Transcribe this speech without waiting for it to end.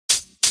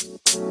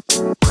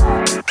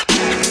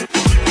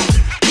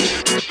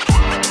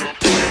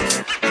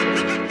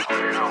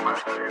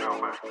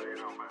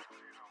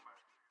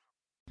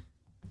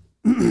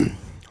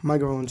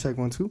Microphone check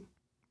 1 2.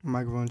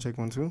 Microphone check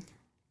 1 2.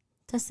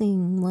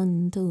 Testing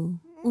 1 2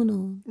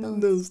 1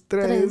 Dos, 2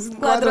 tres, 3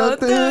 cuatro.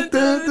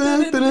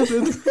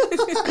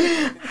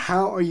 4.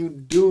 How are you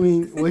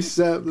doing? What's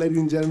up, ladies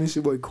and gentlemen? It's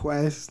your boy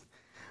Quest.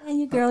 And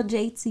your girl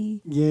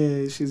JT.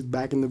 Yeah, she's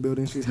back in the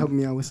building. She's helping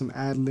me out with some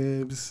ad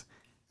libs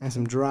and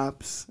some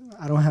drops.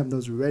 I don't have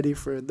those ready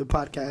for the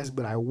podcast,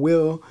 but I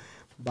will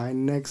by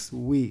next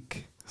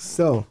week.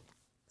 So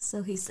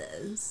he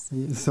says.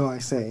 So I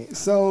say.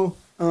 So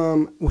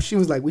she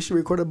was like, we should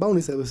record a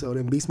bonus episode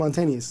and be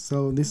spontaneous.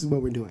 So this is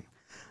what we're doing.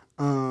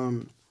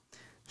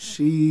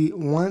 She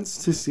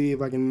wants to see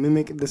if I can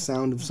mimic the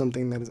sound of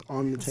something that is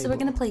on the table. So we're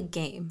going to play a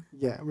game.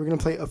 Yeah, we're going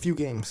to play a few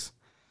games.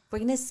 We're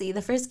going to see.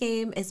 The first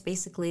game is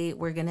basically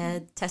we're going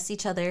to test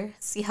each other,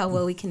 see how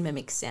well we can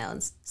mimic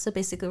sounds. So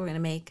basically we're going to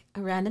make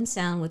a random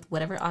sound with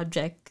whatever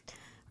object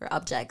or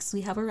objects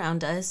we have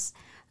around us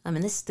in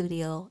the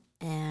studio,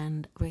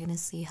 and we're going to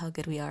see how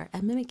good we are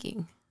at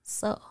mimicking.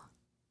 So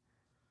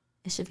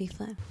it should be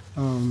fun.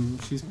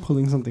 She's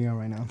pulling something out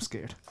right now. I'm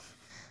scared.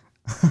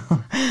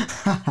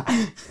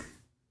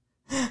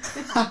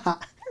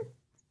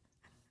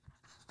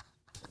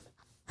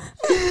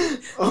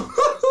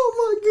 Oh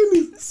my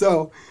goodness.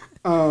 So,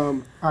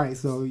 all right.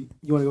 So you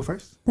want to go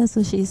first? That's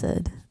what she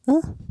said.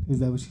 Huh? Is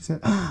that what she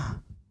said?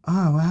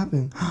 What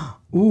happened?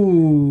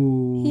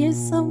 Ooh. You're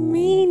so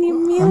mean.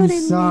 You muted me.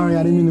 I'm sorry.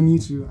 I didn't mean to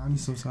mute you. I'm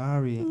so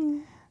sorry.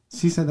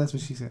 She said that's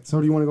what she said. So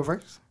do you want to go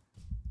first?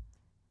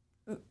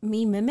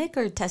 Me mimic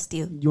or test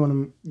you? You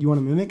want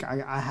to mimic?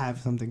 I have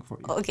something for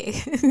you. Okay.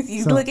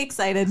 You look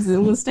excited.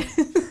 So we'll start.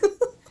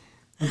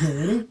 Okay,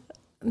 ready?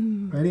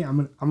 Ready?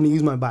 I'm gonna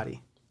use my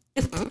body.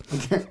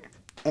 Okay.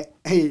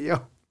 Hey,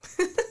 yo.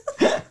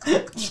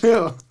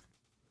 Chill.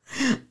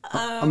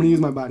 I'm gonna use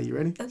my body. You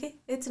ready? Okay,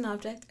 it's an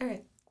object. All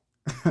right.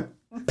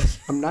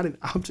 I'm not an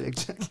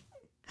object, Jack.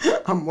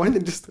 I'm more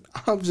than just an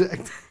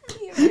object.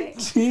 You're right.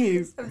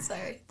 Jeez. I'm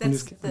sorry. I'm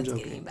That's joking.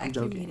 getting back I'm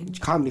to joking. meeting.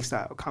 Comedy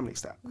style.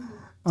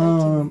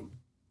 Mm-hmm.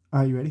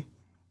 Are you ready?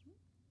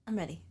 I'm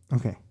ready.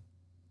 Okay.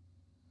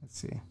 Let's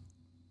see.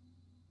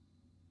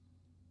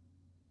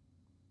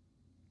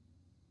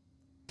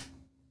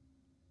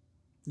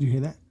 Did you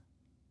hear that?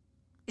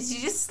 Did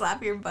you just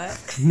slap your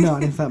butt? No, I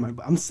didn't slap my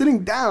butt. I'm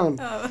sitting down.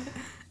 Oh.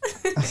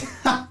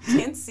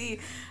 Can't see.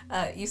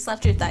 You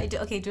slapped your thigh.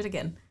 Okay, do it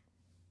again.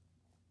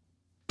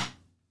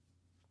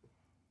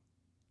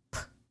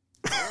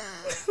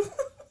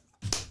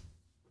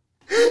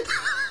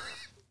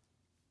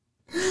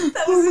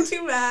 That wasn't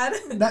too bad.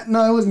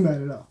 No, it wasn't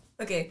bad at all.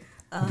 Okay.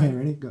 Okay,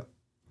 ready? Go.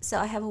 So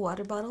I have a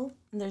water bottle,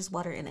 and there's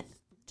water in it.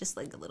 Just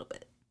like a little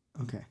bit.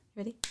 Okay.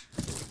 Ready?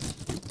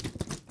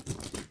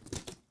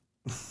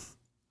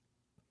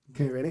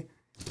 Okay, ready?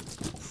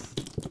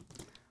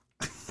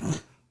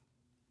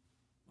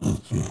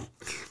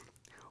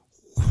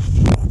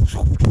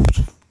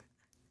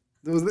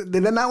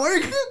 Did that not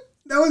work?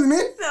 That wasn't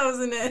it? That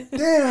wasn't it.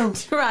 Damn.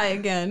 Try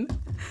again.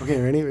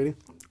 Okay, ready?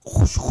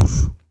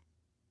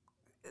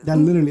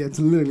 That's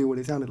literally what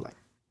it sounded like.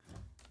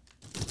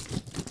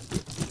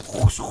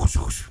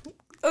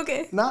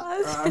 Okay. Nah,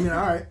 I mean,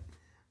 all right.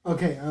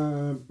 Okay,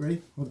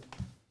 ready? Hold on.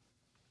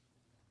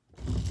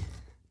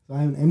 So I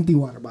have an empty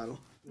water bottle.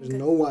 There's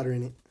no water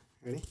in it.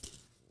 Ready?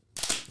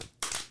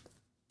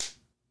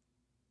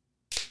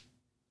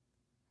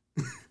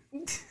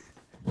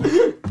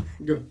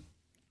 Go.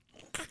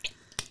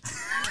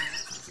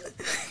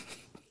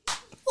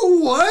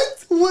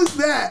 What was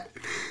that?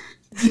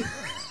 Gee,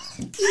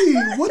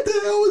 what the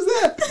hell was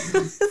that?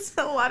 It's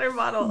a water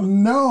bottle.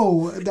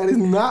 No, that is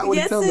not what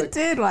it sounds like. Yes, it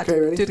did. Watch. Okay,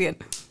 ready? Do it again.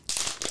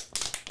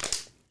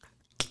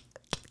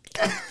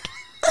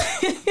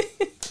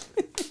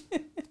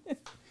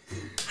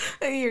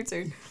 Okay, your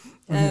turn.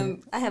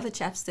 I have a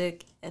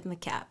chapstick and the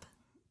cap.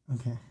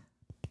 Okay.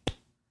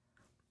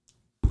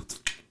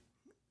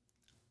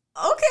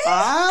 Okay.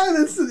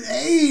 That's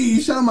hey!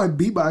 Shout out my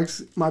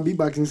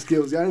beatboxing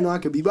skills. Y'all didn't know I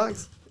could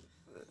beatbox.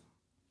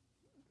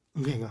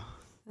 Okay, go.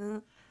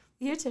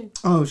 Your turn.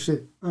 Oh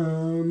shit.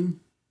 Damn.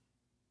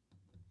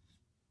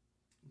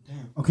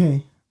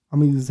 Okay, I'm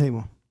gonna use the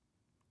table.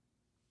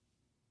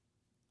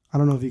 I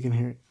don't know if you can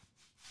hear it.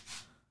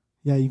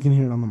 Yeah, you can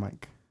hear it on the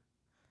mic.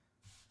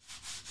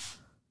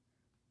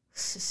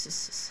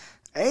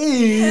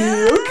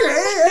 Hey,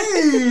 okay,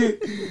 hey,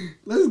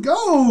 let's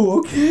go.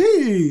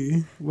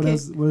 Okay, what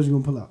else? What else you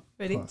gonna pull out?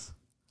 Ready?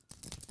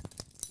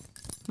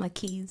 My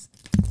keys.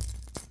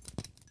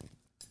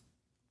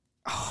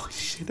 Oh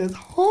shit, that's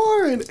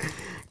hard.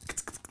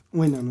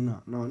 Wait, no.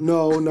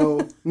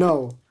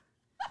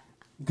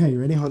 Okay, you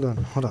ready? Hold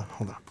on.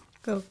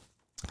 Go.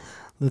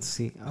 Let's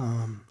see.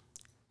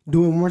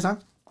 Do it one more time.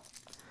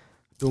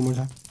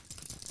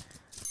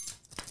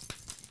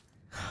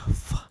 Oh,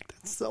 fuck,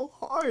 that's so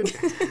hard.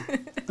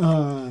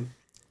 No.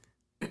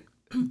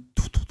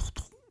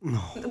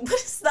 What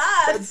is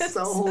that? That's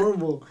so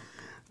horrible.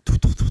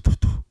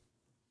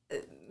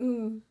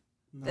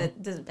 No.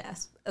 That doesn't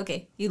pass.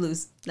 Okay, you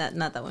lose. Not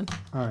that one.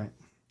 All right.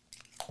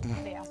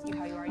 They ask you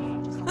how you are,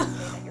 you just have to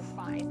say that you're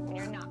fine when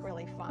you're not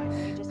really fine.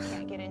 When you just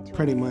can't get into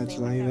Pretty it. much, They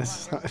like leave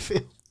that's them how I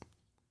feel.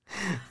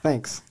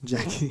 Thanks,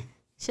 Jackie.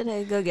 Should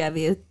I go grab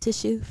you a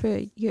tissue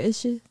for your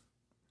issue?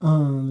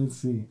 Let's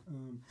see.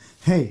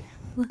 Hey,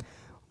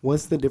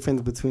 what's the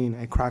difference between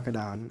a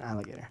crocodile and an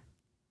alligator?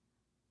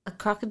 A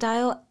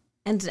crocodile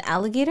and an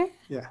alligator?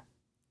 Yeah.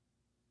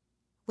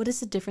 What is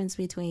the difference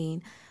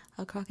between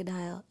a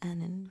crocodile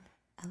and an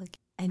alligator?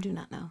 I do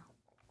not know.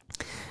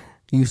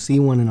 You see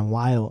one in a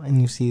while and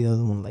you see the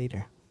other one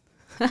later.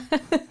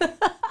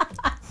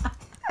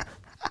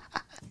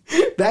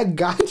 That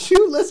got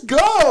you? Let's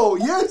go.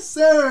 Yes,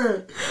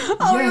 sir.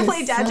 Oh, we're Yes, gonna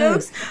play dad sir.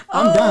 jokes?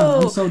 I'm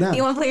down. I'm so down.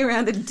 You wanna play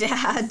around the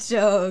dad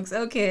jokes?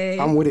 Okay.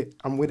 I'm with it.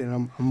 I'm with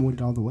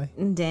it all the way.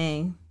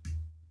 Dang.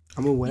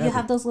 I'm with whatever. You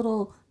have those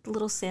little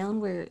sound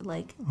where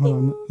like Hold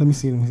on. Let me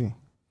see. the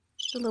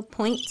little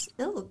points.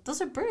 Oh,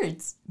 those are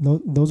birds.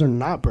 No, those are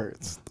not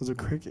birds. Those are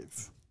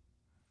crickets.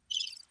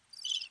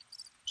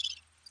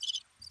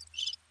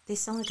 They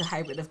sound like a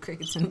hybrid of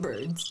crickets and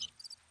birds.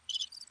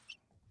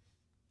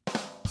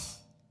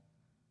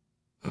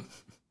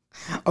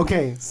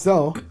 Okay,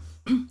 so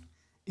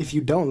if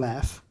you don't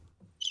laugh,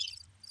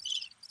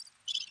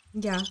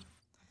 Yeah.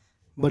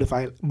 but if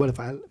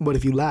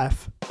you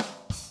laugh,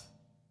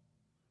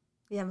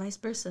 Yeah, vice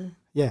versa.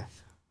 yeah.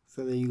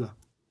 So there you go.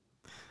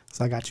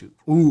 So I got you.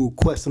 Ooh,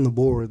 Quest on the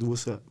board.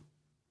 What's up?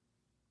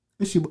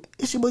 It's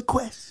your boy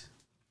Quest.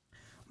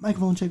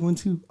 Microphone check 1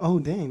 2. Oh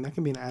dang, that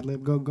can be an ad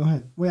lib. Go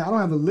ahead. Wait, I don't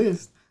have a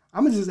list.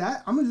 I'm gonna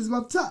just go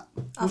up top.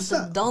 Off What's the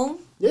up? dome?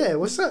 Yeah,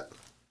 what's up?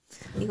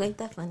 You ain't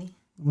that funny.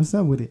 What's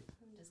up with it?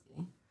 I'm just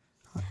kidding.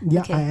 Yeah,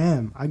 Okay. I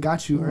am. I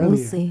got you We'll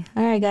earlier. see.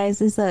 All right, guys,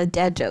 this is a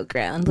dad joke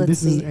round. Let's This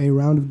see. is a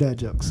round of dad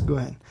jokes. Go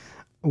ahead.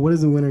 What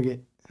does the winner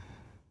get?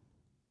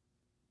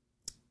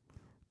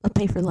 I'll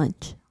pay for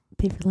lunch.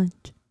 Pay for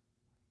lunch.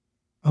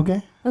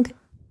 Okay. Okay.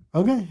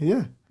 Okay.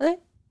 Yeah. Okay.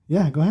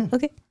 Yeah. Go ahead.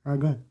 Okay. All right.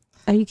 Go ahead.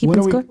 Are you keeping What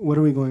are score? what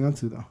are we going up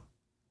to though?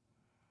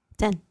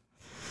 10.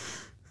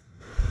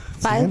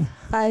 10?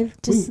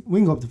 5. Just We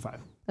can go up to 5.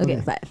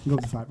 okay. 5. Go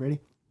up to 5. Ready?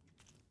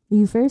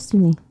 You first or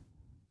me?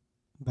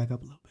 Back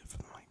up a little bit from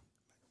the mic.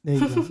 There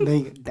you go. There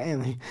you go.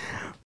 Damn.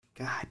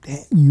 God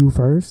damn. You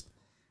first.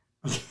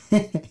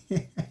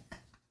 Okay.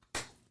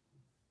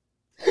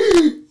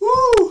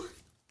 Woo.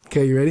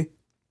 Okay, you ready?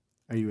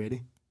 Are you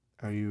ready?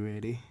 Are you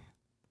ready?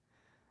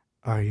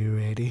 Are you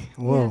ready?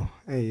 Whoa.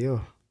 Hey,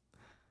 yo.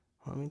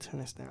 Let me turn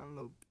this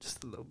down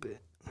just a little bit.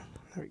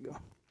 There we go.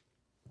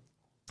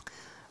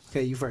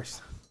 Okay, you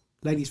first.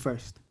 Ladies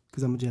first,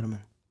 because I'm a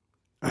gentleman.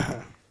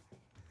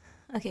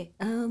 Okay.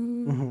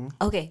 Mm-hmm.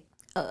 Okay.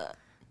 Do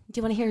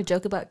you want to hear a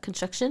joke about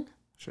construction?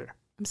 Sure.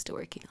 I'm still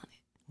working on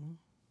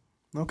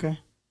it. Okay.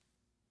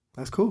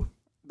 That's cool.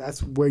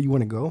 That's where you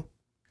want to go.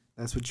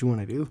 That's what you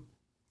want to do.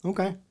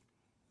 Okay.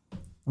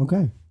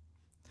 Okay.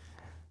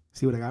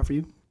 See what I got for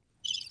you?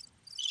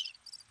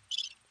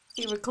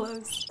 You were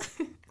close.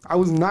 I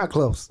was not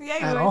close Yeah,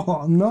 you at were.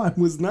 all. No, I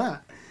was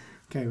not.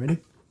 Okay, ready?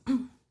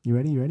 You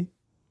ready? You ready?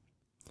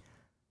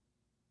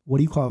 What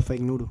do you call a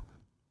fake noodle?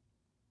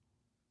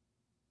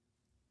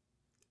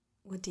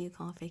 What do you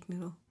call a fake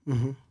noodle?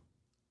 Mm-hmm.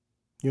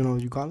 You know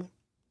what you call it?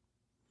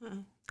 Uh-uh.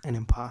 An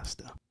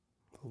imposter.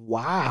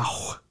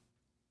 Wow.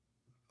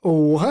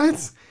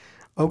 What?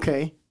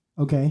 Okay.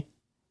 Okay.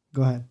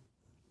 Go ahead.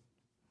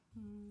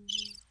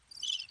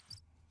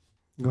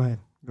 Go ahead.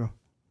 Go.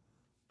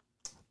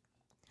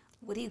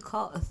 What do you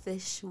call a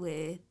fish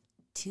with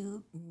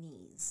 2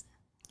 knees?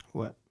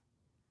 What?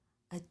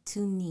 A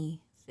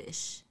 2-knee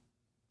fish.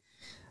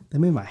 That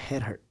made my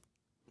head hurt.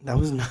 That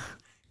was not.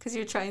 Because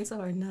you're trying so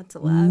hard not to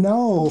laugh.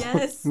 No.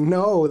 Yes.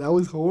 No, that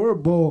was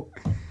horrible.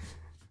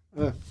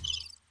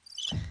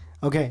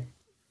 Okay.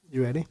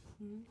 You ready?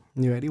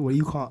 You ready? What do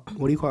you call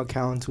a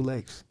cow on 2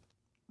 legs?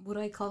 What do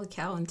I call a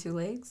cow on 2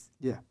 legs?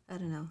 Yeah. I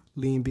don't know.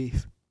 Lean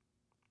beef.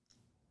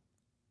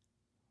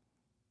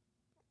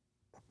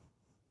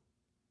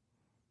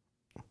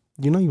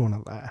 You know you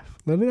want to laugh.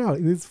 Let it out.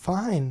 It's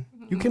fine.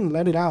 You can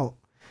let it out.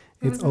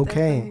 It's Wasn't that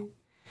okay. funny?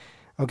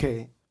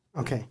 Okay.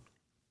 Okay.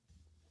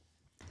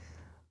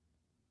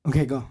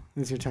 Okay, go.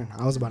 It's your turn.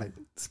 I was about to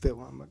spit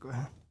one, but go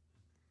ahead.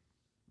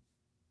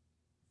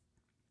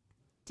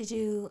 Did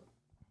you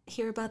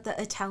hear about the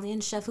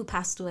Italian chef who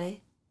passed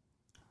away?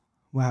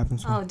 What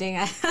happens? Oh, dang,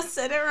 I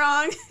said it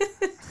wrong.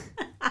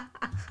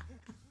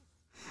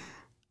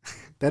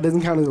 That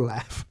doesn't count as a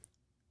laugh.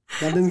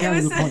 That doesn't count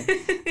as a point.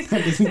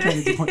 That doesn't count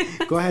as a point.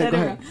 Go ahead. Go ahead. Go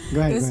ahead. It was Go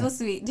ahead. supposed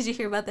to be. Did you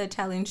hear about the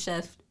Italian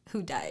chef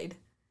who died?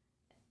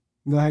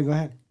 Go ahead. Go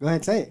ahead. Go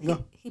ahead. Say it.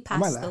 Go. He I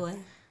might passed laugh. away.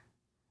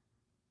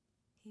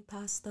 He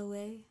passed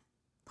away.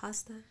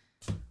 Pasta.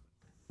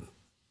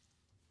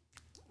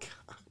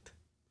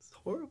 It's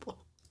horrible.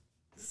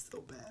 It's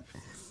so bad.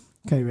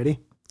 Okay, you ready?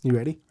 You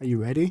ready? Are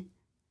you ready?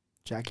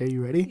 Jackie, are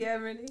you ready? Yeah,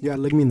 I'm ready. You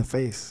gotta look me in the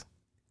face.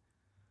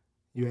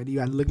 You ready? You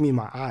gotta look me in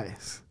my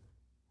eyes.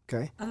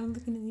 Okay? I'm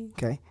looking at you.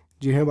 Okay.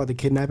 Did you hear about the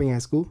kidnapping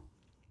at school?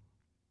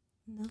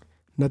 No.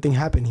 Nothing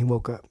happened. He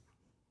woke up.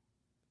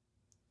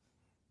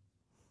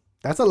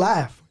 That's a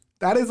laugh.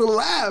 That is a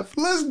laugh.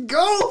 Let's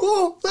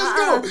go. Let's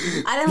go.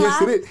 I didn't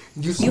laugh. It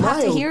is. You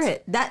have to hear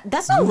it.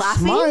 That's not You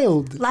laughing.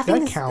 smiled. Laughing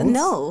That is, counts.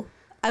 No,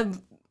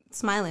 I'm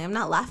smiling. I'm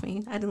not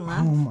laughing. I didn't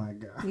laugh. Oh my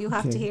god. You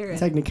have to hear it.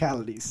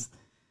 Technicalities.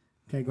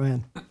 Okay, go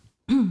ahead.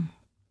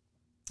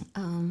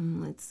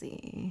 Let's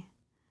see.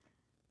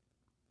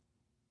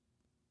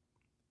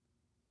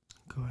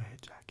 Go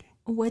ahead, Jackie.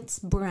 What's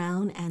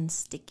brown and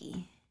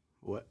sticky?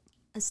 What?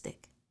 A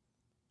stick.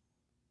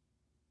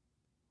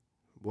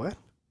 What?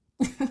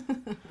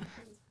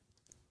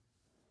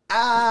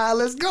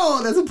 Let's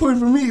go. That's a point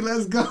for me.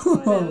 Let's go.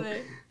 Whatever.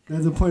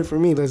 That's a point for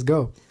me. Let's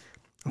go.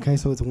 Okay,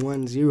 so it's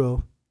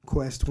 1-0.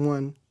 Quest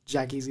 1.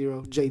 Jackie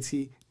 0.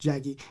 JT.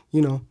 Jackie.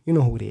 You know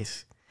who it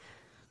is.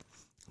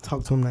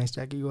 Talk to him nice,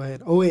 Jackie. Go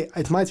ahead. Oh wait,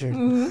 it's my turn.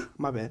 Mm-hmm.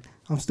 My bad.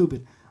 I'm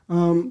stupid.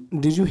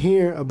 Did you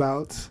hear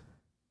about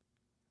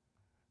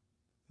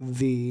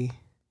the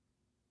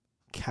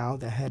cow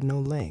that had no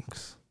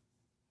legs?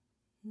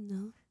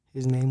 No.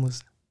 His name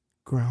was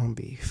ground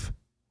beef.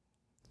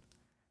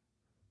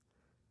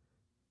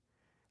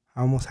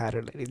 I almost had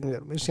her, ladies and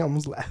gentlemen. She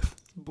almost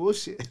laughed.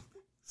 Bullshit.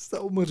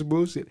 So much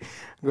bullshit.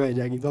 Go ahead,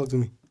 Jackie. Talk to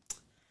me.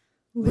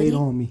 Lay it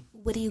on me.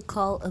 What do you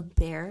call a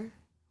bear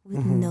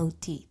with no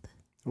teeth?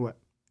 What?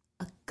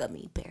 A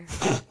gummy bear.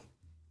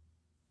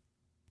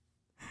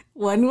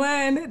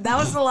 1-1. That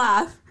was a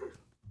laugh.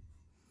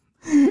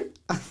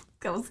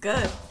 That was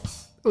good.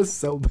 It was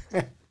so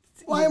bad.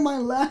 Why am I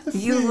laughing?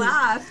 You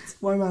laughed.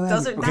 Why am I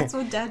laughing? That's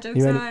what dad jokes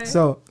You are. ready?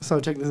 So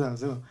check this out.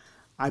 So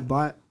I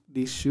bought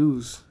these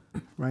shoes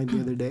right the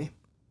other day,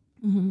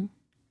 and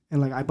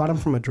like I bought them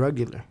from a drug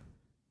dealer.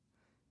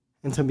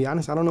 And to be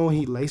honest, I don't know what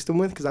he laced them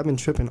with because I've been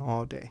tripping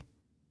all day.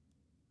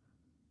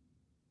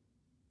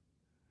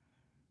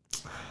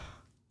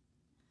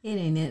 It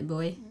ain't it,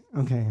 boy.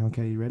 Okay,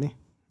 you ready?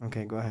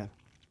 Okay, go ahead.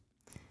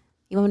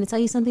 You want me to tell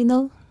you something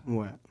though?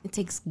 What? It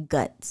takes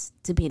guts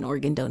to be an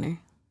organ donor.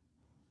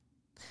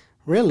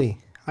 Really?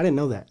 I didn't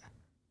know that.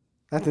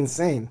 That's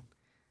insane.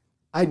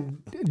 I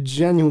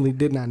genuinely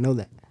did not know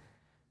that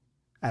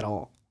at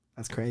all.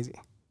 That's crazy.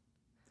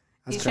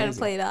 That's You trying to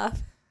play it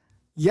off?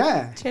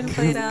 Yeah. Trying to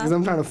play it off? Because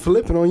I'm trying to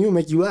flip it on you and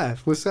make you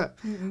laugh. What's up?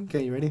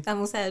 Okay, you ready? I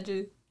almost had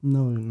you.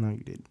 No,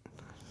 you didn't.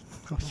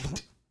 No, you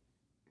didn't.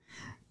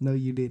 No,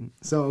 you didn't.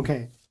 So,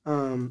 okay.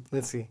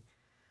 Let's see.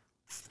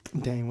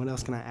 Dang, what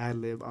else can I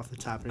ad-lib off the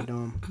top of the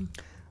dome?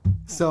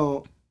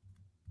 So,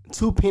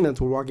 2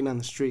 peanuts were walking down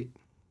the street.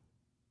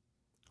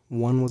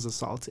 One was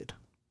assaulted.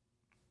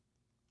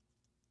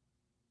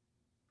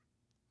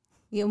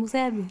 You almost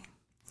had me.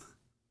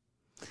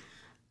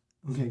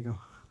 Okay, go.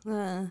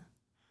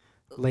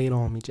 Lay it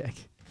on me, Jack.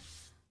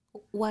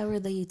 Why were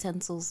the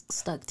utensils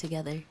stuck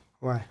together?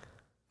 Why?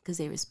 Because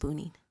they were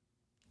spooning.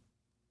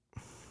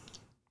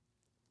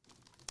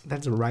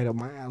 That's right up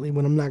my alley,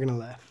 but I'm not going to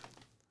laugh.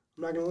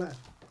 I'm not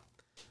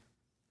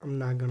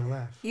going to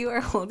laugh. You are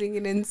holding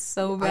it in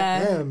so I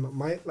bad. am.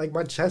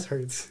 My chest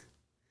hurts.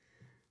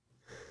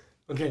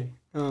 Okay,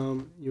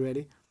 you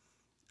ready?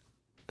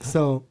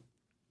 So,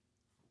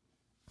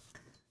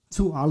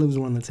 2 olives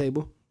were on the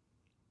table,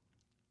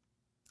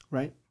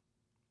 right?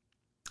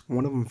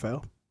 One of them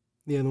fell.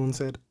 The other one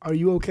said, "Are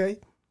you okay?"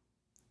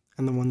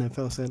 And the one that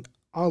fell said,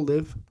 "I'll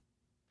live."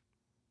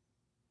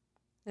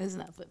 It's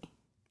not funny.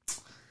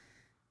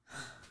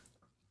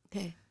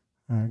 Okay.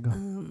 All right,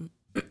 go.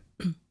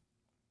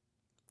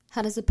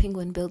 How does a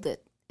penguin build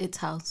its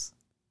house?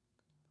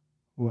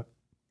 What?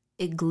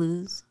 It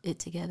glues it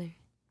together.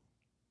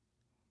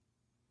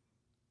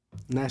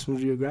 National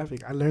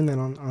Geographic. I learned that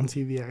on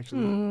TV,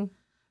 actually.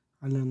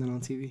 I learned that on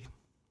TV.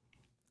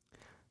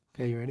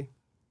 Okay, you ready?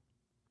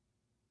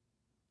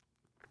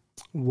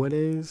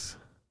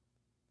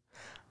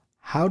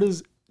 How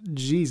does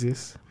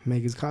Jesus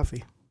make his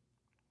coffee?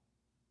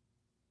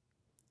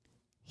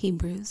 He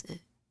brews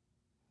it.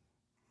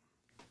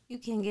 You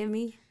can't get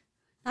me.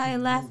 I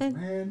ain't laughing.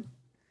 Man.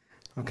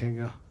 Okay,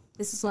 go.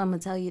 This is why I'm gonna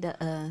tell you that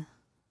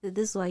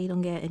this is why you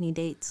don't get any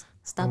dates.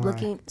 Stop Why?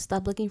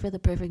 looking for the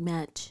perfect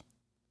match.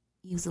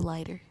 Use a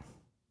lighter.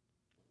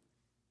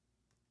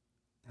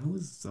 That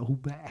was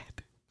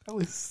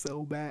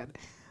so bad.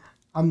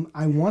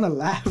 I want to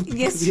laugh because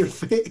Yes. of your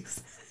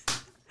face.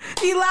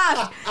 You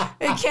laughed.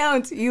 It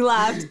counts. You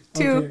laughed.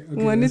 2.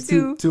 Okay, 1 to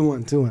 2.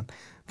 2-1.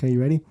 Okay, you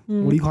ready?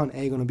 What do you call an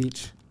egg on a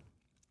beach?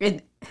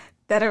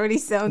 That already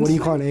sounds. What do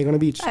you call an egg on a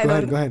beach? Go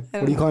ahead.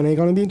 What do you call an egg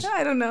on a beach?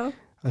 I don't know.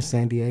 A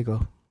San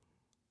Diego.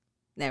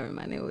 Never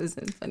mind. It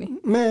wasn't funny.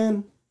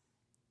 Man.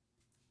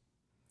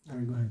 All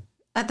right, go ahead.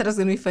 I thought it was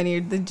gonna be funnier.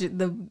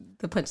 The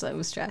punchline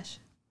was trash.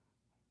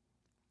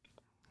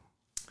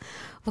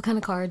 What kind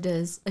of car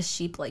does a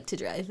sheep like to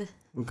drive?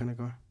 What kind of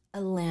car? A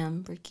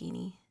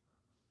Lamborghini.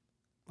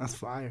 That's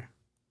fire.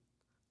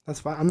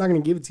 I'm not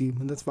gonna give it to you,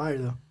 but that's fire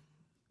though.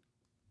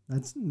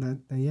 That's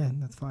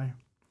fire.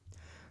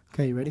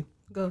 Okay, you ready?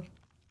 Go.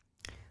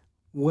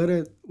 What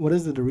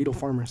does the Dorito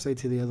farmer say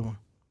to the other one?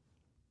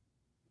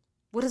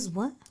 What is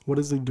what? What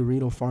does the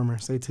Dorito farmer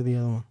say to the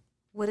other one?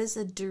 What is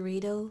a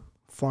Dorito?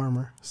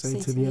 Farmer say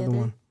to the other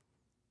one?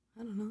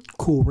 I don't know.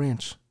 Cool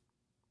Ranch.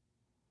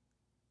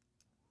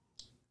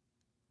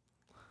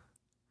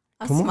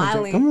 I'm Come on, Jack.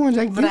 smiling. Come on,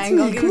 Jack. But I ain't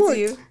gonna give it to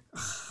you.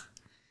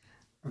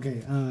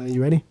 Okay,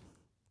 you ready?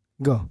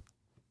 Go.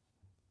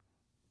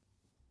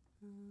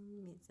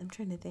 I'm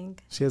trying to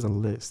think. She has a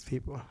list,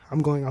 people.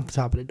 I'm going off the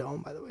top of the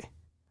dome, by the way.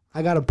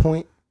 I got a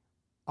point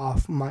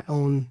off my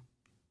own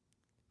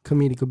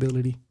comedic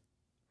ability.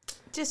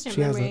 Just your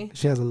memory.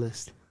 She has a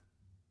list.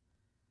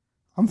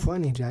 I'm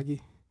funny,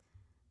 Jackie.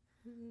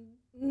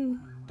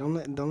 Don't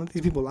let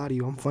these people lie to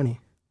you. I'm funny.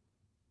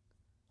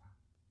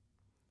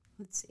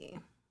 Let's see.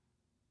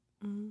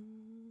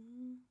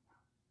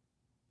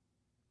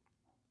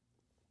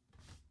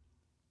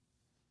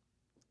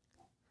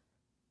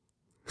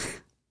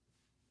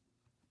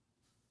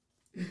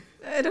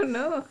 I don't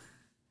know.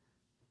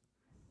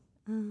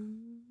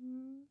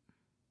 You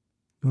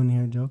want to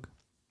hear a joke?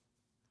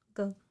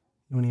 Go.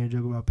 You want to hear a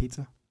joke about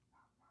pizza?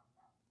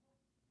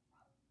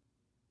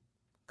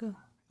 Go.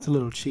 It's a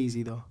little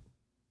cheesy, though.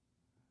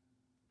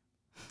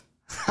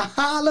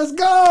 Let's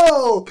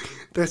go!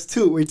 That's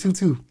 2. Wait,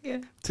 2-2. Yeah.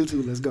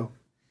 2-2, let's go.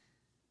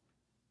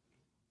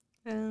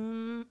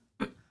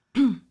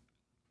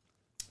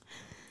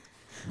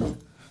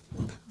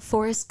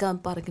 Forrest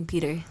Gump bought a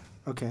computer.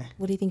 Okay.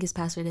 What do you think his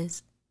password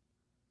is?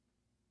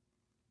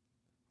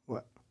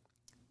 What?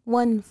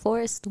 1,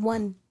 Forrest,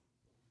 1.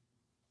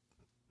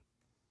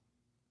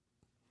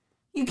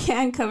 You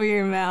can't cover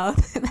your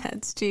mouth.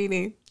 That's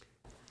cheating.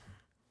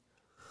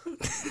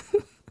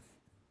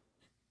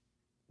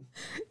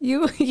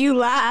 You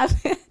laugh.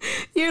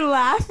 You're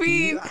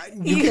laughing.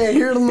 You can't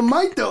hear it on the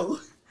mic, though.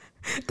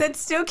 That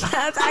still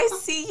counts. I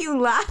see you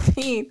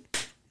laughing.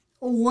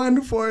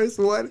 1 Forrest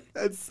 1.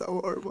 That's so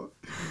horrible.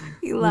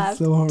 You laughed.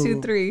 so horrible.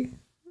 2-3.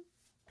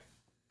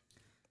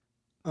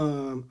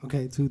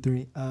 Okay,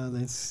 2-3.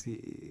 Let's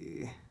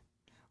see.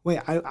 Wait,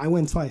 I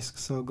went twice,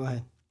 so go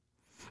ahead.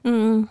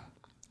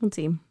 Let's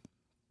see.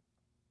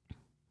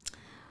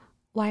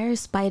 Why are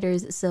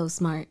spiders so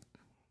smart?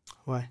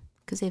 Why?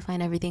 Because they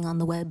find everything on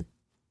the web.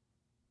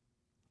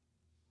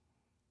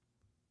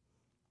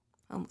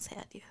 Almost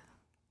had you.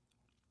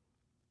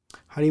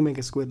 How do you make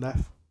a squid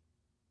laugh?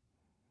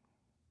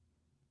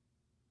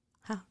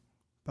 How?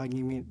 By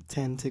giving me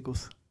 10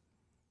 tickles.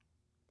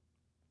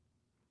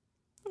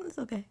 It's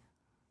okay.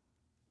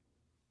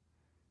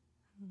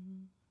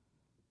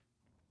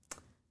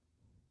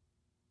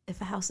 If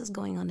a house is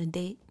going on a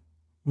date,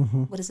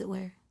 what does it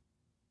wear?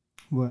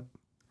 What?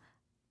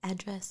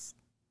 Address.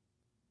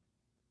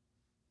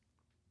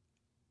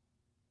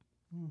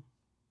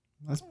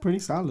 That's pretty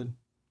solid.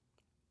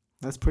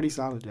 That's pretty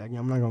solid, Jackie.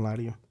 I'm not going to lie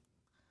to you.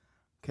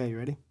 Okay, you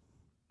ready?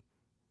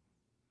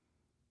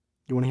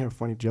 You want to hear a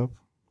funny joke?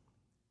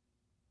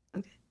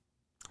 Okay.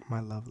 My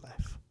love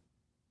life.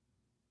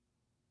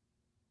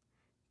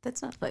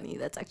 That's not funny.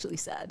 That's actually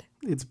sad.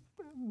 There's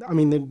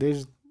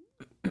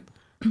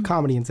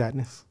comedy and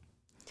sadness.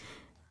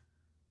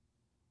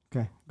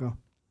 Okay, go.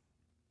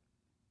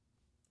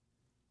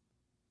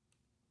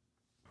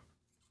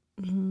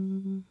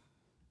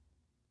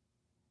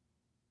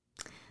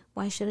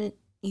 Why shouldn't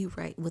you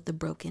write with a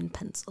broken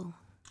pencil?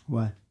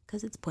 Why?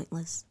 Because it's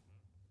pointless.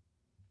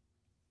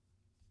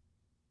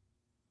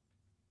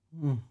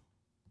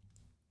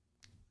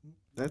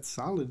 That's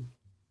solid.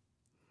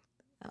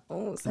 I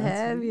almost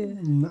have you.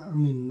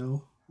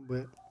 No,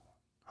 but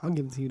I'll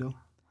give it to you though.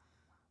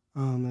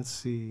 Let's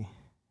see.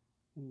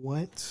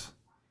 What?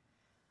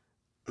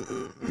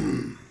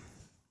 Dang,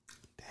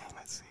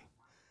 let's see.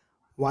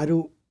 Why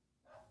do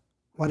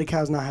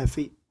cows not have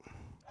feet?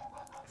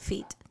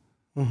 Feet.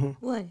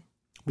 Why?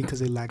 Because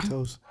they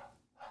lactose.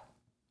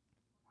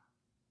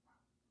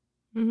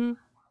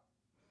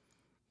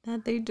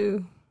 That they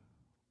do.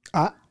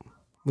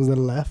 Was that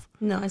a laugh?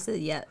 No, I said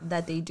yeah,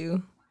 that they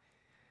do.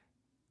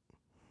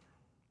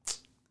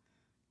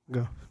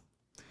 Go.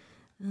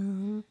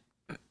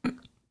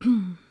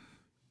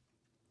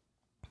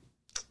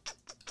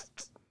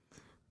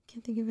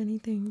 Can't think of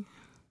anything.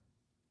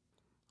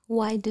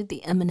 Why did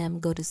the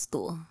Eminem go to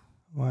school?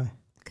 Why?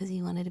 Because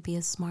he wanted to be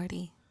a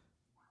smarty.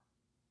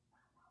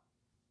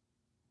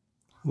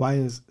 Why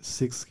is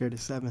 6 scared of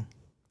 7?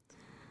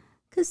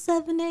 Because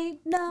 7,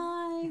 8,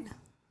 9.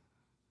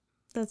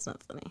 That's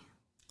not funny.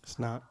 It's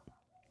not.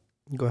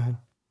 Go ahead.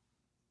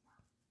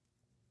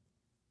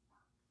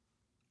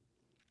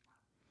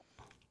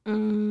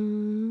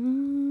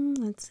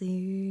 Let's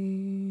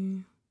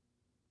see.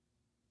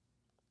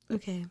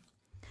 Okay.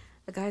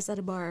 A guy's at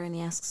a bar and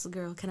he asks the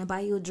girl, "Can I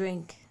buy you a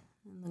drink?"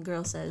 And the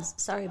girl says,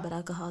 "Sorry, but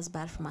alcohol is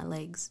bad for my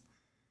legs."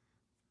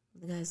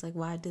 The guy's like,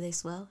 "Why do they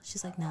swell?"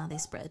 She's like, "Nah, they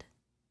spread."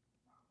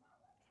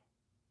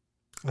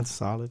 That's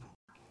solid.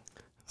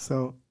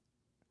 So,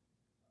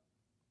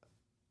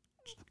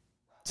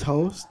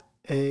 toast,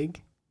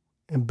 egg,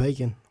 and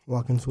bacon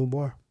walk into a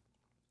bar.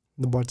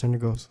 The bartender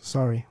goes,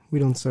 "Sorry, we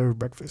don't serve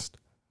breakfast."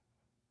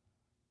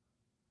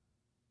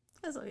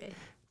 That's okay.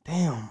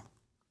 Damn.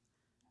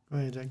 Go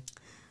ahead, Jack.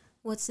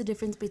 What's the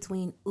difference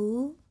between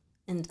ooh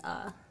and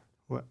ah?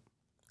 What?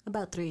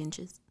 About 3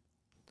 inches.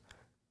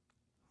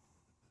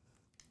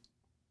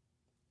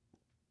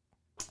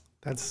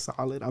 That's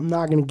solid. I'm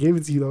not going to give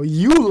it to you, though.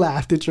 You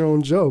laughed at your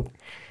own joke.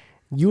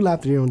 You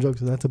laughed at your own joke,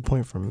 so that's a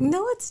point for me.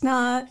 No, it's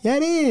not. Yeah,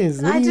 it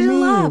is. What I do you didn't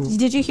mean? laugh.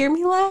 Did you hear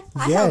me laugh?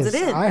 I held Yes,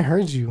 it in. I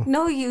heard you.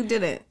 No, you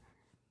didn't.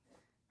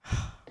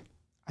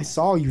 I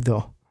saw you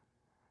though.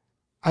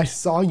 I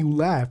saw you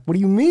laugh. What do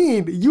you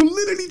mean? You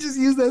literally just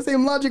used that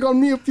same logic on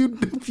me a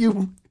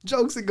few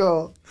jokes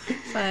ago.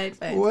 Fine.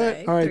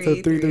 What? All right, so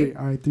 3-3.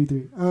 All right,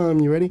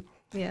 3-3. You ready?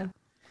 Yeah.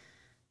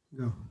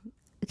 Go.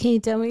 Can you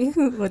tell me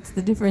what's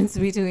the difference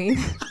between?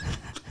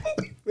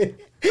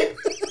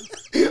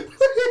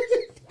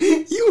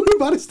 You were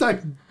about to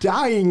start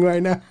dying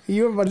right now.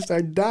 You were about to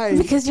start dying.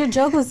 Because your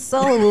joke was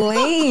so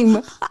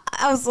lame.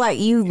 I was like,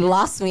 you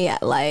lost me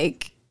at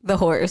like the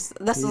horse.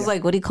 This was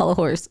like, what do you call a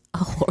horse? A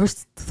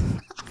horse.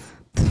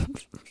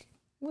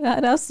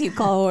 What else do you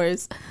call a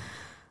horse?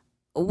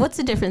 What's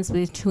the difference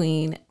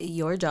between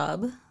your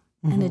job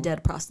and a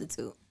dead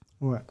prostitute?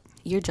 What?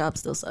 Your job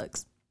still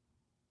sucks.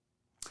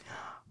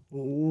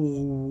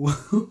 Ooh.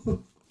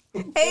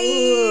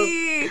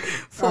 Hey,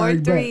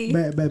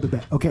 4-3.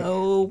 Bet. Okay.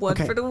 Oh, one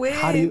for the win.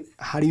 How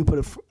do you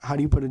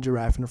put a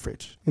giraffe in the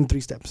fridge in 3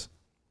 steps?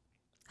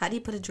 How do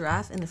you put a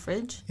giraffe in the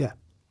fridge? Yeah.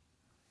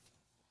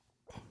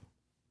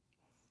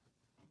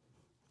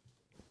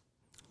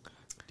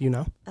 Do you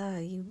know?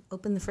 You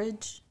open the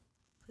fridge,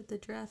 put the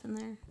giraffe in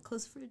there,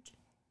 close the fridge.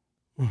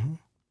 Mm-hmm.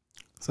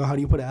 So how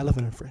do you put an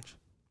elephant in the fridge?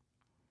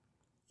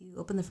 You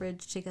open the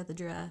fridge, take out the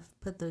giraffe,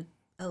 put the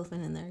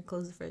elephant in there,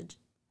 close the fridge.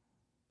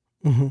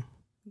 Mm-hmm.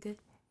 Okay.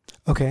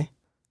 Okay.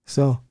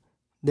 So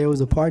there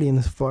was a party in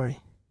the safari.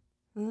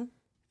 Mm-hmm.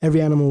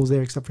 Every animal was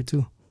there except for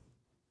 2.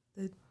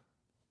 The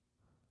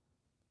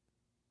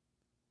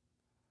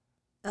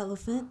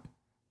elephant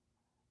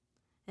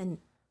and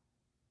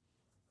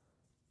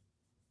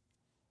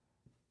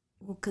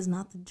because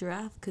not the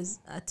giraffe, because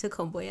I took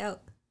homeboy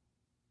out.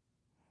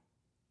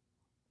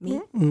 Me?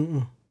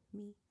 Mm-mm.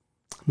 Me.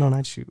 No,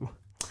 not you.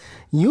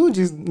 You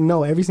just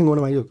know every single one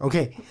of my jokes.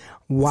 Okay.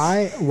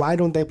 Why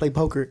don't they play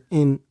poker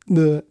in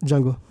the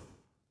jungle?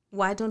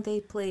 Why don't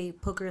they play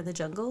poker in the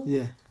jungle?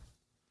 Yeah.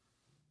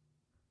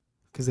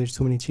 Because there's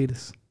too many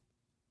cheetahs.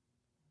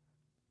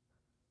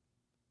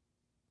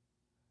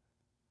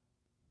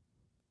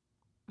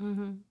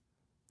 Mm-hmm.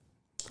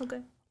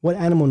 Okay. What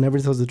animal never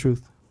tells the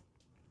truth?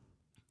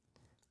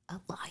 A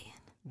lion.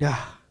 Yeah.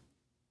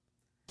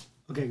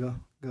 Okay, go.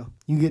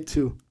 You get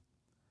 2.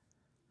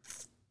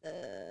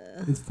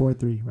 It's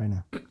 4-3 right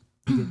now.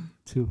 You get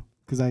 2.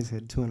 Because I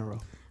said 2 in a row.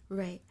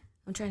 Right.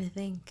 I'm trying to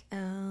think.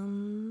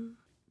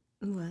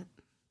 What?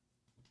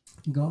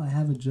 Go. I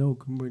have a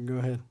joke. But go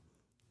ahead.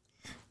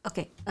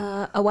 Okay.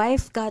 A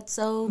wife got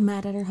so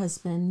mad at her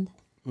husband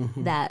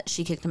that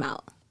she kicked him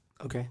out.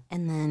 Okay.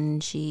 And then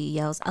she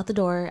yells out the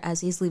door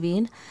as he's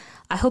leaving,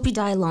 "I hope you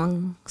die a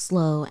long,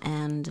 slow,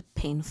 and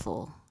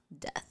painful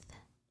death."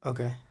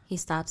 Okay. He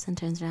stops and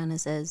turns around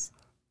and says,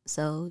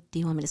 "So, do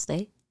you want me to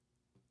stay?"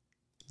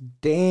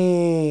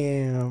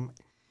 Damn.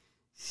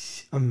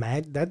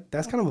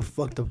 That's kind of a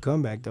fucked up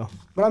comeback though.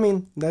 But I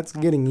mean, that's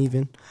getting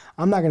even.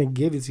 I'm not gonna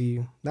give it to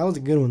you. That was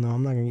a good one though.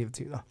 I'm not gonna give it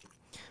to you though.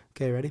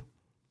 Okay, ready?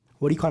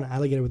 What do you call an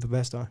alligator with a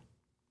vest on?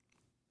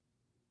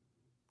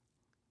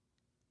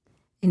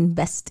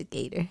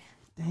 Investigator.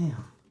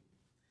 Damn.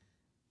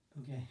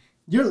 Okay.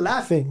 You're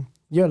laughing.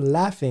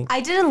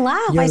 I didn't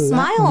laugh. You're I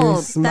smiled.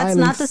 You're smiling That's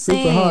not the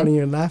super same. hard and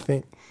you're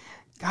laughing.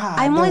 God.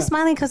 I'm only damn.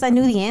 smiling because I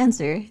knew the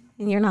answer,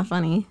 and you're not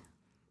funny.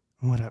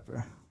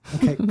 Whatever.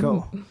 Okay,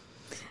 go.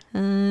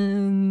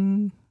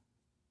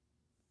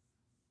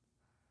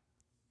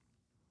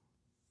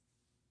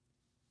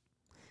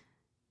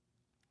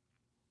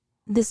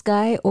 This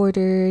guy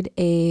ordered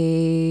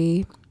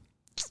a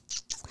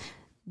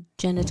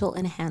genital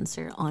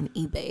enhancer on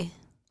eBay.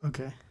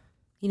 Okay.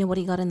 You know what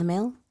he got in the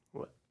mail?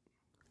 What?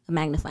 A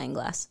magnifying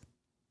glass.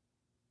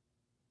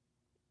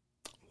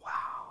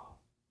 Wow.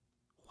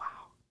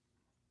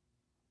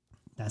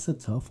 That's a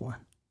tough one.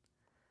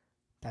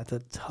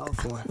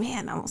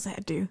 Man, I almost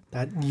had to.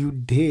 That you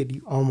did.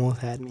 You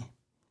almost had me.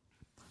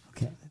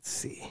 Okay, let's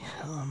see.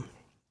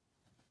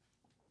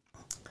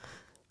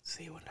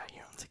 See what did I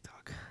hear on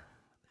TikTok?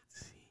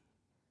 Let's see.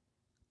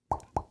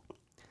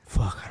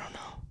 Fuck, I don't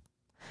know.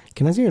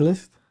 Can I see your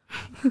list?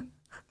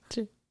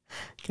 Sure.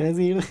 Can I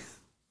see your list?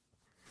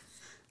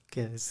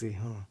 Okay, let's see.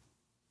 Hold on.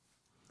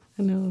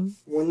 I know.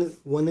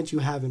 One that you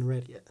haven't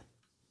read yet.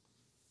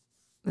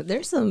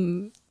 There's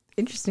some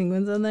interesting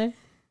ones on there.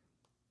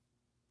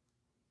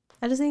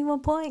 I just need 1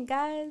 point,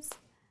 guys.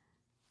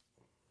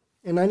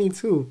 And I need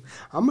 2.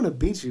 I'm gonna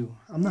beat you.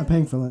 I'm not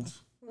paying for lunch.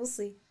 We'll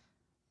see.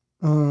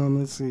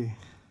 Let's see.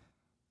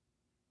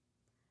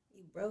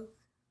 You broke?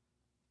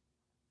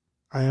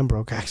 I am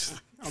broke,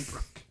 actually. I'm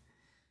broke.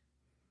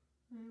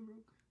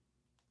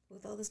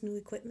 With all this new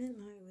equipment,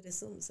 I would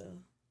assume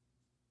so.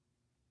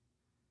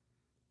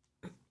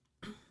 Oh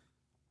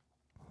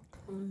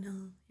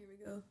no, here we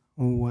go.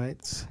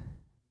 What?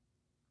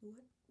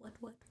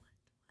 What?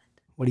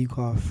 What do you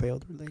call a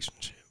failed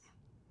relationship?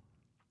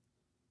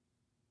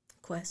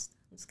 Quest.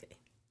 I'm just kidding.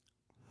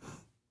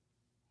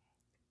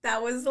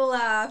 That was the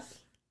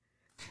laugh.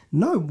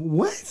 No,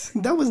 what?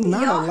 That was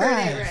not Y'all a heard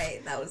lie. it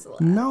right. That was a lie.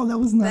 No, that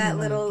was not That a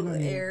lie. little Get out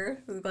of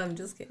here. error. I'm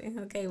just kidding.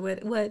 Okay,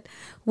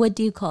 what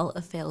do you call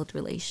a failed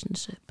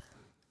relationship?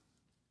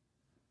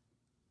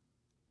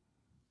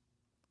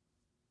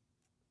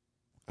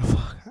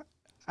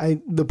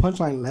 The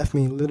punchline left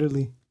me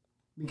literally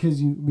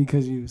because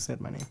you said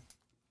my name.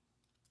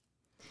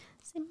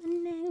 Say my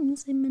name,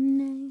 say my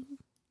name.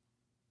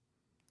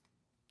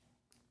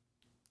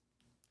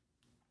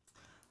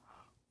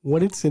 What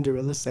did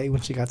Cinderella say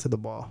when she got to the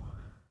ball?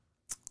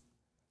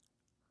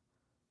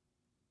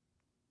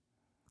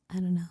 I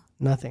don't know.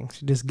 Nothing.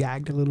 She just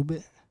gagged a little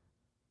bit.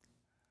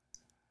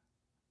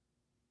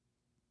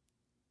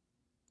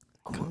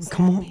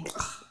 Come on. Me.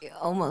 You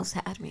almost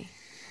had me.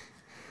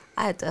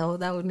 I had to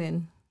hold that one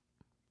in.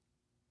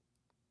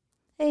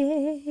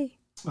 Hey.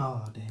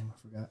 Oh, damn, I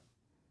forgot.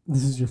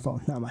 This is your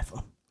phone, not my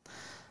phone.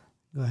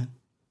 Go ahead.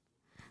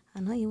 I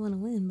know you want to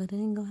win, but it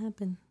ain't gonna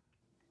happen.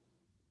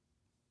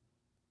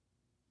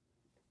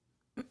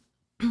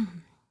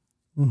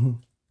 Mm-hmm.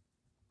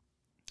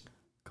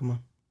 Come on.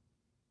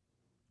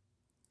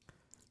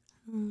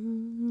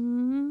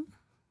 Mm-hmm.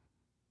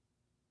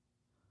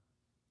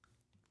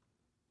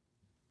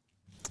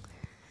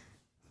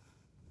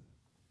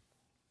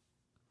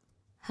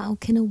 How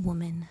can a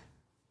woman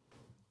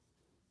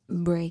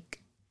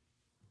break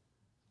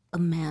a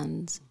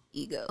man's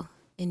ego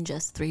in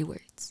just 3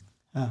 words?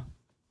 Oh.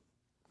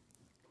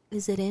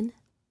 Is it in?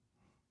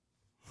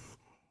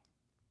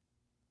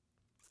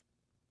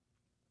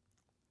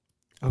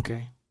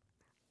 Okay.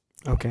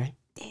 Okay.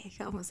 Dang,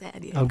 I almost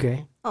had you.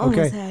 Okay. Almost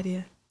Okay. had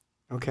you.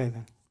 Okay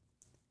then.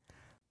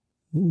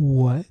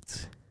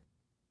 What?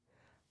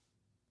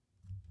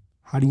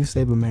 How do you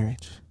save a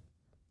marriage?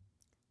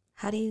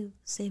 How do you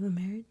save a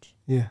marriage?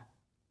 Yeah.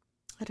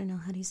 I don't know.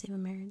 How do you save a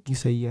marriage? You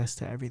say yes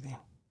to everything.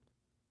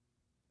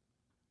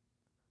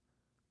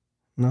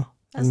 No?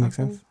 That's Doesn't not make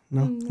sense?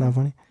 funny. No? It's not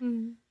funny?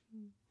 Mm.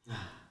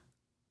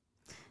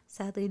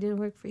 Sadly, it didn't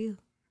work for you.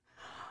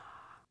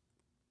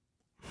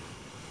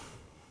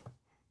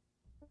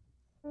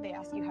 They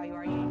ask you how you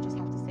are, you just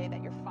have to say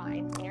that you're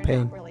fine when you're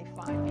Pain. not really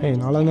fine. You Pain.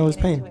 just All I can't know is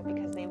get into pain. it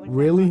because they would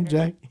Really, never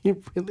Jack?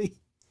 Really?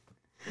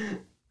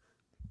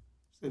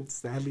 Said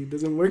sadly it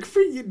doesn't work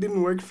for you. It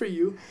didn't work for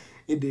you.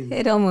 It didn't.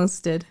 It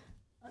almost did.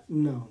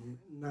 No,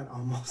 not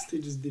almost.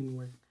 It just didn't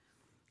work.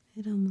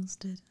 It almost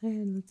did. All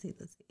right, let's see.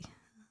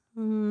 I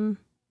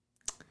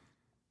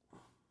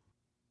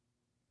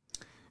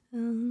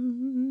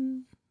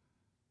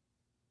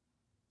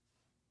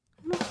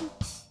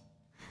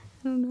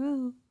don't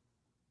know.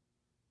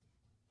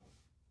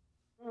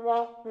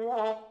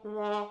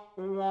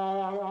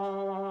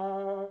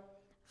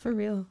 For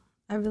real,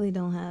 I really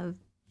don't have.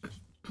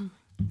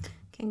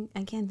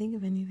 I can't think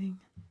of anything.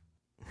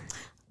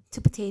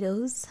 2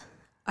 potatoes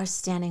are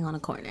standing on a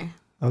corner.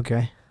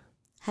 Okay.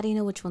 How do you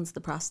know which one's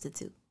the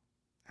prostitute?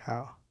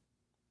 How?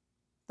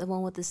 The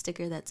one with the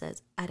sticker that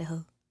says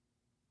Idaho.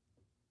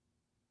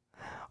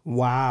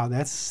 Wow,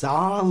 that's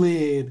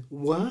solid.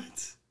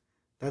 What?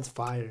 That's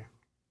fire.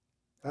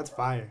 That's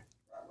fire.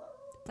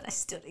 But I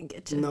still didn't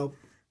get you. Nope.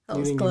 That You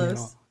was didn't get me at close.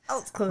 all. That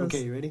was close.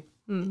 Okay, you ready?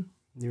 Mm.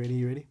 You ready?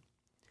 You ready?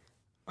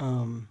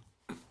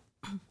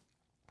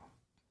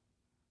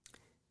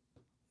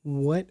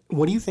 What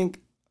do you think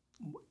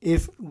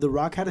if The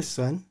Rock had a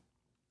son,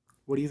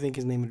 what do you think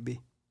his name would be?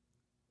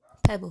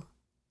 Pebble.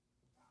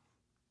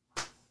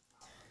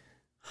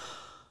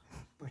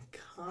 My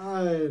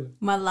God.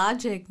 My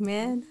logic,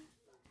 man,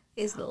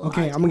 is logic.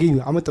 Okay, I'm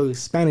gonna throw a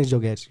Spanish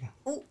joke at you.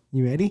 Ooh.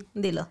 You ready?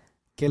 Dilo.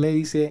 ¿Qué le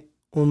dice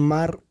un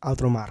mar a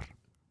otro mar?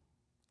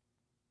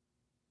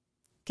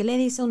 ¿Qué le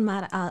dice un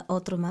mar a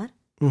otro mar?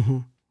 Mm-hmm.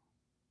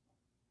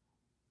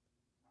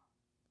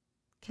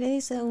 ¿Qué le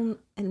dice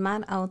el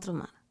mar a otro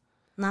mar?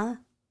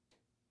 Nada.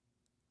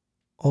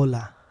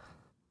 Hola.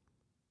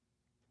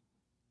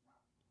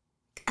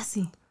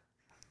 Casi.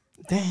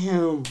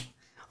 Damn.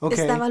 Okay.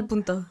 Estaba al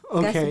punto.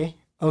 Okay. Casi.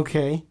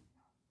 Okay.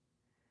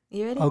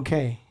 You ready?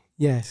 Okay.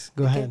 Yes.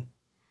 Go ahead.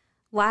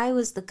 Why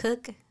was the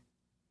cook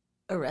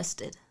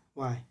arrested?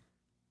 Why?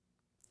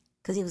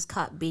 Because he was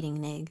caught beating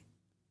an egg.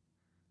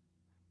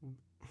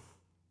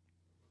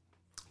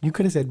 You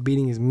could have said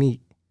beating his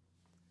meat.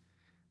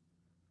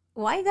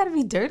 Why you gotta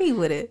be dirty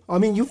with it? I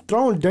mean, you've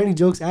thrown dirty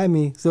jokes at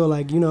me, so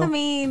like, you know. I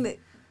mean,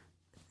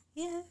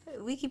 yeah,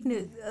 we keep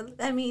it.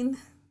 I mean,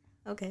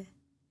 okay.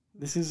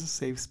 This is a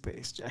safe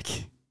space,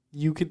 Jackie.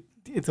 You could.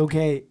 It's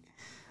okay.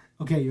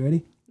 Okay, you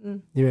ready?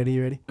 Mm. You ready?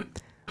 You ready?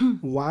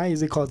 Why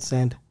is it called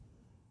sand?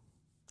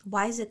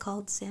 Why is it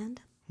called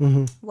sand?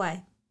 Mm-hmm.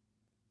 Why?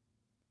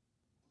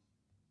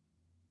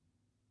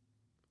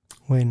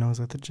 Wait, no, is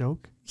that the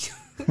joke?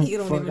 You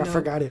don't Fuck, even I know.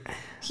 forgot it.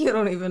 You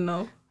don't even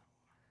know.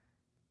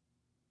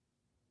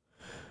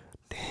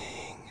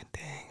 Dang,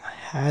 I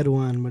had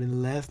one, but it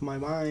left my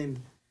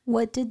mind.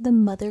 What did the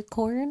mother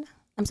corn?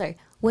 I'm sorry.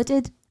 What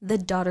did the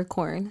daughter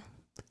corn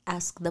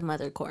ask the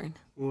mother corn?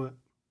 What?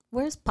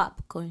 Where's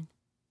popcorn?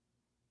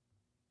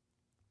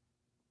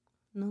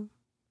 No.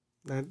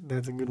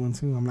 That's a good one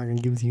too. I'm not gonna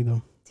give it to you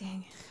though.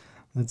 Dang.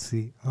 Let's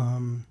see.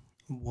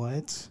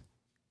 What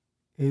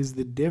is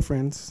the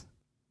difference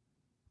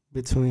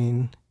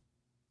between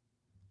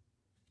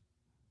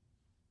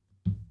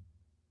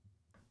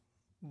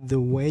the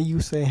way you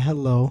say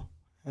hello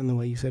and the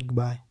way you said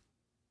goodbye.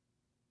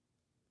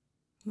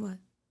 What?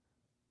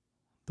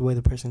 The way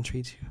the person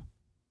treats you.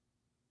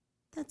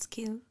 That's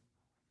cute.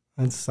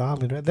 That's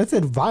solid, right? That's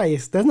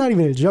advice. That's not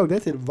even a joke.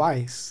 That's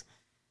advice.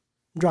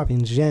 I'm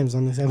dropping gems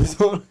on this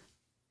episode.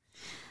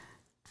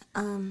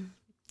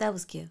 That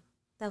was cute.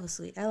 That was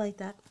sweet. I like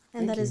that.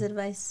 And Thank that is you.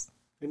 advice.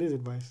 It is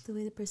advice. The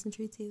way the person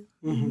treats you.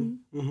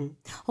 Mm-hmm. Mm-hmm.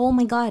 Oh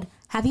my God.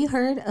 Have you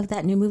heard of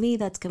that new movie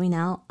that's coming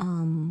out?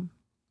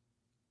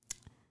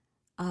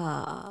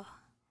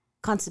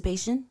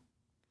 Constipation?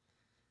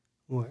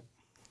 What?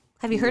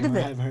 Have you heard of I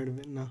it? haven't heard of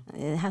it, no.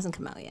 It hasn't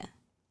come out yet.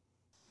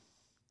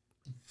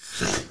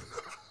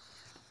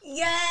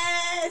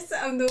 Yes,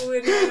 I'm the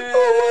winner.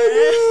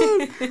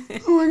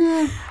 Oh my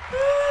God.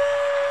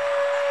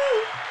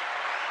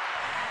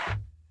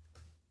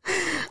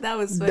 That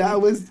was funny.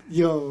 That was,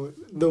 yo,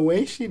 the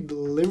way she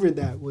delivered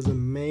that was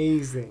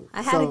amazing.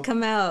 I had it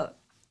come out.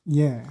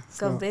 Yeah.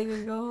 Go big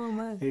or go home.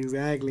 Huh?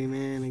 Exactly,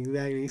 man.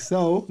 Exactly.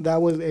 So that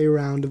was a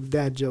round of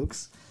dad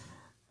jokes.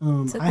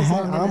 Took I us had,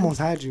 long I enough. almost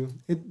had you.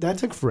 That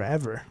took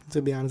forever,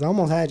 to be honest. I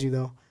almost had you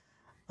though.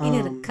 You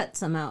need to cut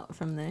some out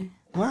from there.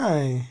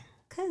 Why?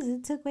 Because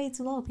it took way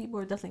too long. People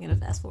are definitely going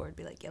to fast forward and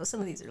be like, yo, some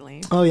of these are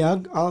lame. Oh yeah,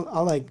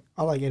 I'll like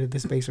edit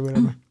this space or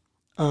whatever.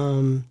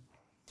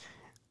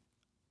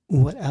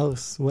 What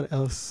else? What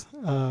else?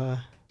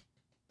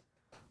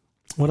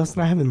 What else did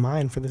I have in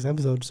mind for this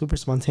episode? Super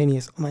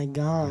spontaneous. Oh my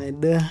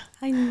God.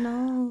 I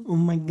know. Oh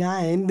my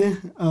God.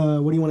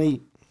 What do you want to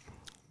eat?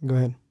 Go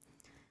ahead.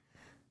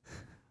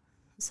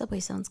 Subway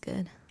sounds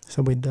good.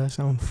 Subway does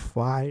sound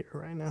fire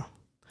right now.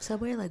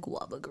 Subway or like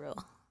Whopper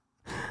Grill.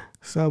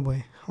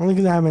 Subway. Only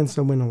because I haven't had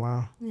Subway in a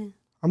while. Yeah,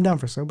 I'm down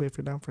for Subway if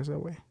you're down for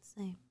Subway.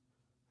 same.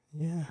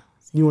 Yeah.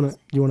 Same, You wanna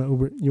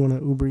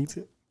same. Uber Eats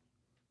it?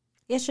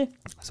 Yeah, sure.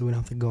 So we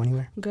don't have to go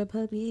anywhere.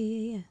 Grubhub,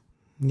 yeah.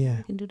 Yeah.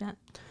 We can do that.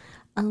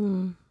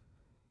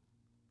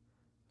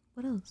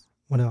 What else?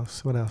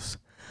 What else?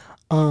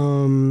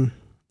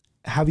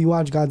 Have you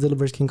watched Godzilla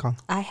vs. King Kong?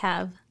 I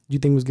have. Do you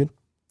think it was good?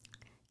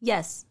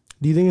 Yes.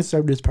 Do you think it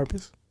served its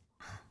purpose?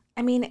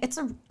 I mean, it's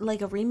a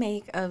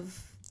remake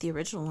of the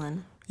original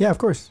one, Yeah, of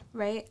course.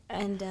 right?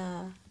 And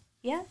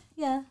yeah.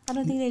 I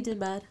don't think they did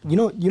bad. You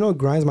know what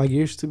grinds my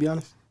gears, to be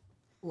honest?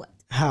 What?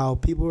 How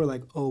people were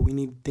like, oh, we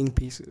need think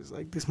pieces.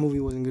 Like, this movie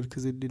wasn't good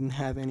because it didn't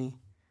have any,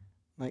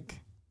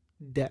 like,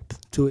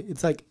 depth to it.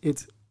 It's like,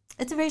 it's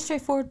It's a very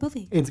straightforward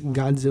movie.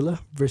 Godzilla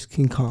versus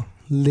King Kong.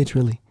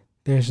 Literally.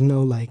 There's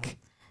no, like,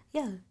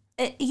 Yeah.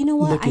 You know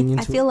what? Looking I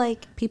into feel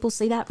like people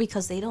say that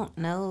because they don't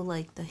know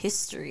like the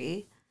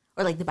history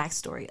or like the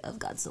backstory of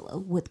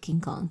Godzilla with King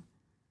Kong.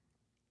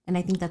 And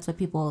I think that's what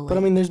people like. but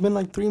I mean, there's been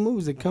like 3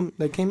 movies that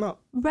came out.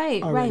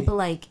 right, already. but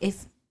like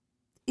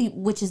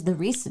which is the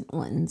recent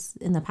ones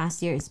in the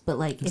past years. But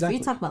like Exactly. if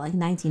you talk about like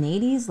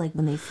 1980s, like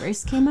when they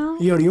first came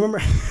out, Yo, do you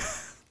remember?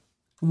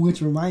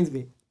 Which reminds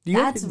me. Do you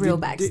That's real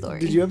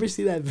backstory. Did you ever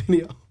see that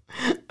video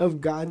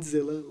of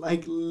Godzilla,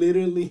 like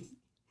literally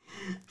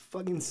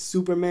fucking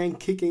Superman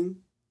kicking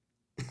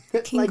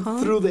King like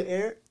Kong? through the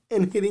air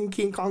and hitting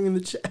King Kong in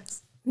the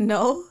chest?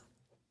 No.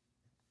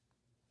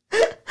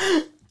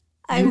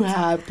 You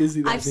have to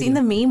see that I've seen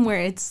the meme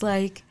where it's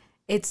like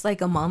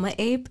a mama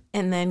ape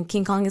and then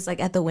King Kong is like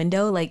at the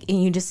window, like,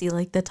 and you just see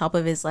like the top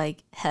of his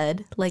like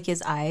head, like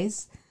his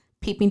eyes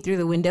peeping through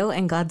the window,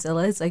 and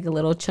Godzilla is like a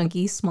little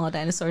chunky small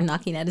dinosaur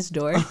knocking at his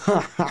door.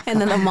 And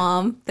then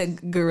the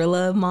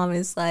gorilla mom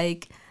is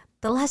like,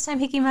 the last time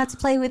he came out to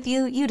play with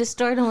you, you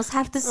destroyed almost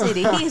half the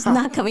city. He is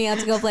not coming out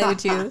to go play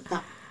with you.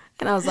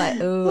 And I was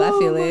like, ooh, I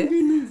feel my it.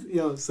 goodness.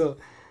 Yo, so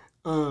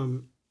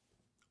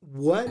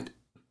what,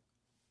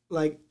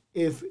 like,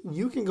 if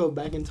you can go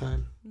back in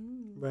time,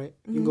 right?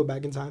 You can go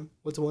back in time.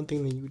 What's the one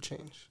thing that you would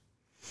change?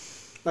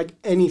 Like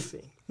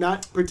anything,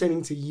 not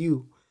pertaining to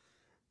you.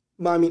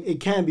 But I mean, it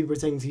can be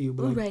pertaining to you,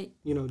 but like, Right.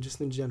 you know, just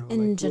in general.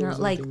 In what general, was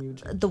the like thing you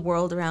would change? the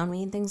world around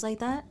me and things like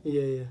that.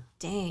 Yeah.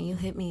 Dang, you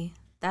hit me.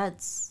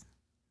 That's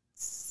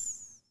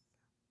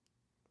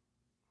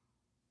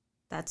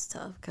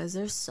tough because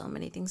there's so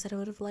many things that I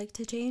would have liked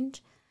to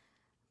change.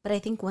 But I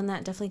think one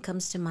that definitely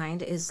comes to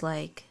mind is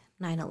like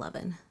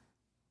 9/11.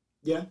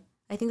 Yeah.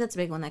 I think that's a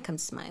big one that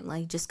comes to mind.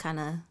 Like just kind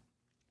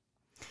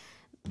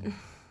of,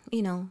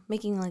 you know,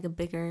 making like a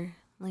bigger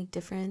like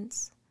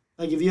difference.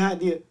 Like if you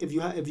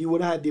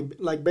would have had the,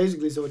 like,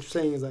 basically, so what you're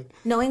saying is like,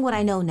 Knowing what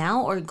I know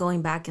now, or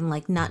going back and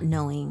like not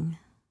knowing.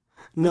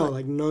 no,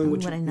 like knowing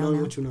what I you know knowing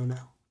now. what you know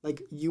now.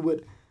 Like you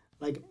would,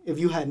 like if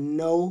you had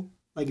no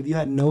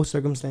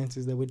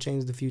circumstances that would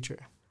change the future.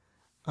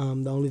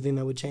 The only thing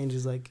that would change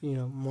is like, you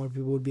know, more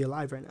people would be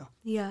alive right now.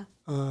 Yeah.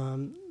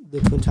 The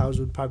Twin Towers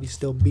would probably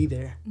still be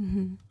there.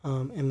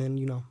 Mm-hmm. And then,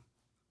 you know,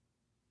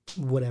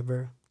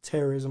 whatever,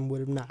 terrorism would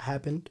have not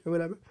happened or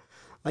whatever.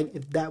 Like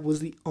if that was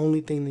the only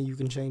thing that you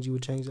can change, you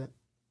would change that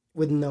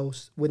with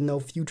no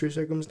future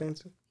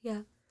circumstances.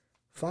 Yeah.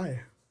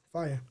 Fire.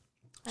 Shout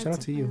That's out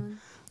a to you. fun one.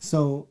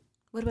 So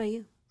What about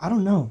you? I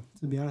don't know,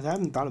 to be honest. I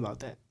haven't thought about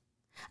that.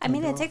 I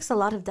mean, it takes a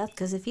lot of depth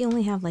because if you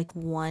only have like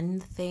one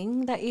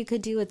thing that you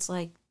could do, it's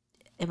like,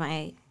 am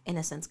I, in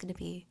a sense, going to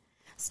be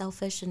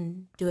selfish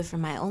and do it for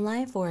my own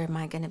life, or am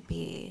I going to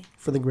be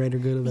For the greater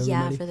good of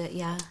everybody.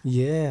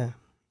 Yeah.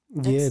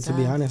 That's To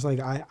be tough. honest, like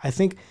I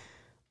think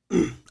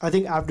I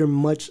think after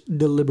much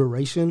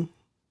deliberation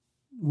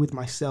with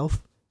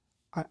myself,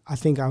 I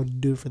think I would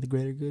do it for the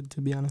greater good,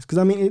 to be honest. Because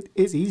I mean,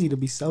 it's easy to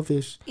be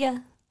selfish, Yeah.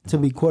 to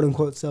be quote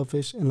unquote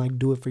selfish and like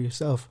do it for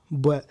yourself.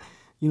 But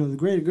you know, the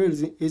greater good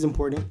is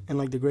important, and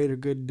like the greater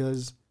good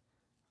does,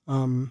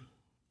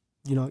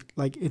 you know,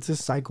 like it's a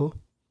cycle.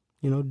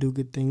 You know, do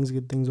good things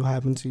will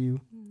happen to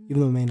you, even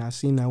though it may not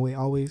seem that way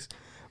always.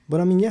 But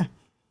I mean, yeah,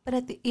 But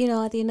at the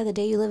end of the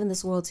day, you live in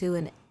this world too,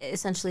 and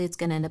essentially, it's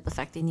gonna end up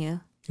affecting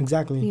you.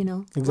 exactly. You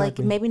know,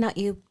 Exactly. like maybe not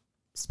you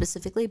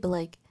specifically, but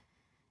like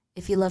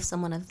if you love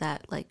someone of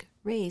that like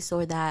race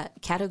or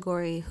that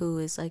category who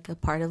is like a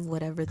part of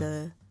whatever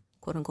the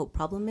quote unquote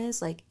problem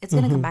is, like it's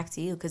gonna come back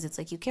to you because it's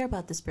like you care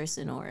about this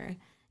person or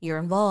you're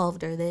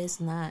involved or this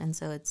and that, and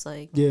so it's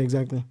like Yeah,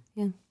 exactly.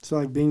 Yeah. So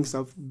like being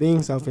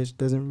selfish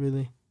doesn't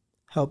really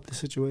help the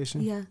situation.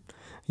 yeah,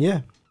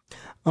 Yeah.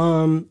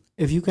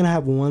 If you can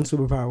have one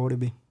superpower, what would it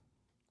be?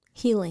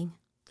 healing,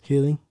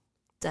 Healing.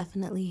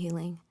 definitely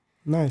healing.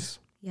 Nice.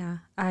 Yeah,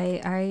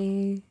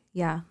 I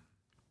yeah.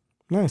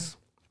 Nice.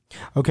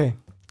 Okay.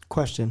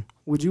 Question.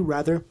 Would you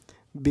rather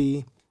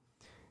be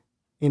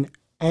in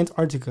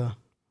Antarctica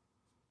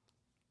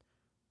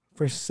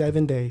for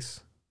 7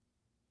 days,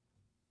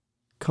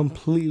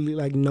 completely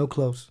like no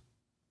clothes,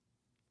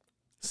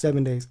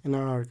 7 days in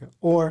Antarctica,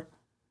 or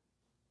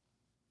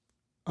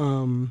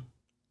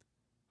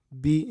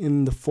be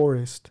in the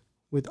forest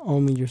with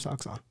only your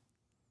socks on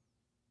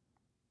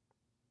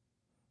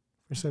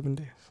for 7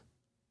 days?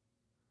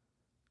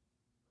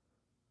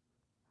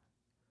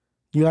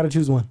 You got to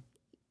choose one.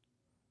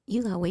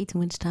 You got way too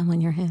much time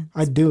on your hands.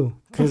 I do,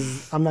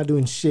 because I'm not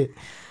doing shit.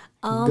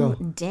 Go.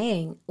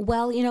 Dang.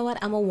 Well, you know what?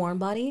 I'm a warm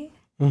body.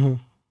 Hmm.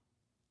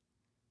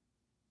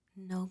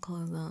 No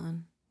clothes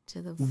on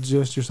to the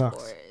Just your socks.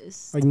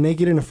 forest. Like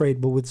naked and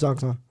afraid, but with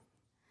socks on.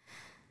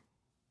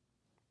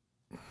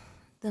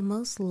 The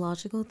most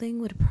logical thing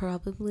would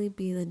probably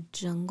be the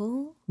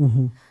jungle,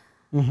 Mm-hmm.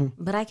 Mm-hmm.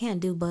 but I can't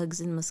do bugs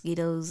and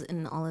mosquitoes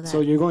and all of that. So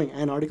you're going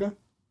Antarctica?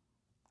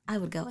 I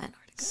would go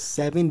Antarctica.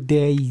 7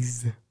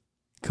 days.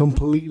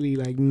 Completely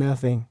like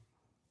nothing.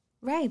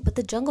 Right, but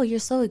the jungle, you're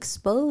so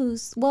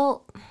exposed.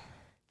 Well,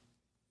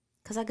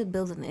 because I could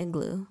build an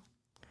igloo.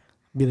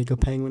 Be like a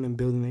penguin and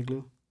build an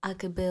igloo. I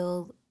could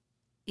build,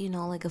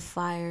 like a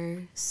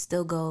fire,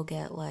 still go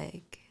get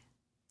like...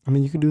 I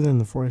mean, you could do that in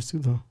the forest too,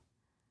 though.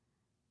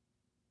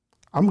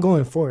 I'm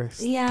going forest.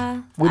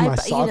 Yeah. With my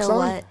socks you know on?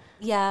 what?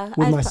 Yeah.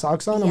 With I'd my pro-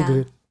 socks on, yeah. I'm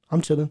good.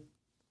 I'm chilling.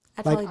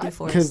 I'd Like, probably do I-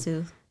 forest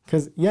too.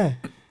 Cause yeah.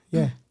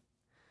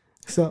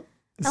 So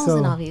That was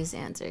an obvious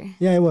answer.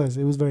 Yeah, it was.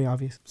 It was very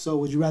obvious. So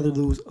would you rather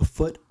lose a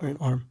foot or an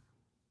arm?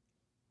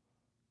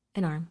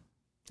 An arm.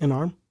 An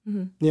arm?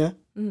 Mm-hmm. Yeah.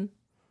 Mm-hmm.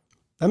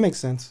 That makes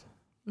sense.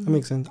 That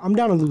makes sense. I'm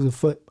down to lose a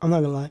foot. I'm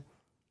not gonna lie.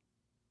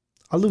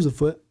 I'll lose a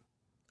foot.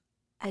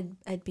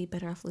 I'd be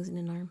better off losing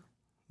an arm.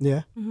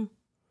 Yeah. Mm-hmm.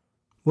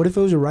 What if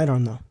it was your right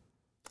arm though?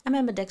 I'm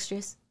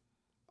ambidextrous.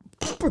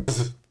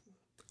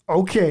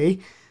 Okay.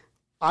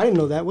 I didn't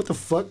know that. What the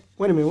fuck?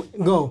 Wait a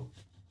minute. Go.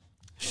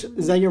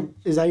 Is that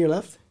your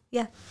left?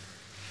 Yeah.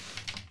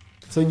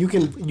 So you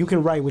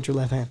can write with your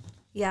left hand.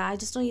 Yeah, I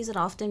just don't use it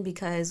often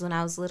because when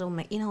I was little,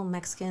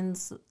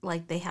 Mexicans,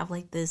 like, they have,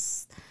 like,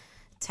 this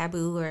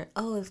taboo or,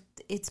 if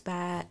it's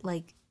bad,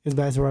 like, It's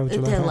bad to write with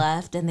your they're left hand.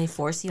 left and they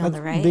force you on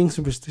the right. Being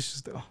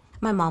superstitious though.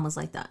 My mom was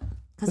like that.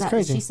 That's Because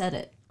crazy. she said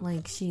it.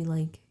 Like, she,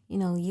 like,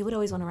 you would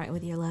always want to write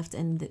with your left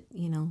and,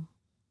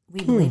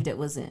 we believed it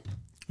wasn't,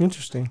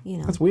 Interesting. you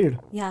know. That's weird.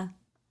 Yeah.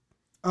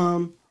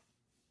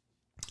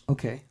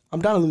 Okay.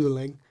 I'm down to lose a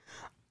leg.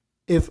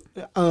 If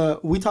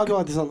we talked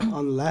about this on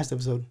the last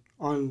episode.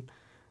 On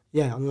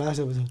the last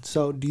episode.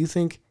 So do you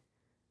think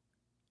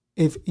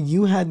if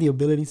you had the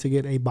ability to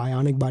get a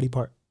bionic body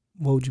part,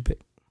 what would you pick?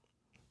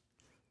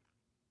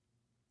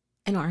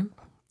 An arm.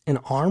 An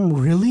arm?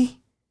 Really?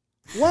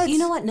 What? You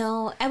know what?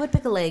 No, I would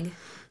pick a leg.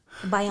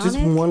 Bionic? Just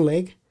one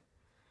leg?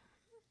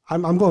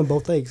 I'm going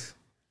both legs.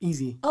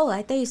 Easy. Oh,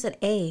 I thought you said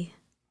A.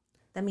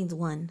 That means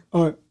one.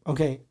 Or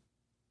okay,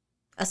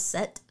 A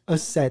set. a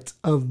set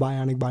of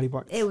bionic body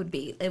parts. It would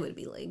be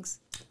legs.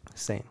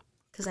 Same.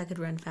 Because I could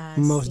run fast.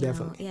 Most you know.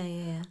 definitely.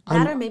 Yeah.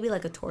 I'm- That or maybe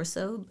like a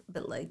torso,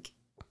 but like,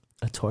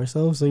 A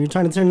torso? So you're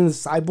trying to turn into a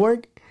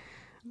cyborg?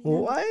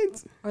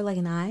 What? or like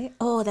an eye.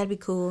 Oh, that'd be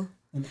cool.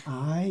 An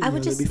eye? I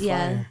would that'd just, be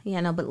fire.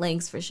 no, but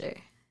legs for sure.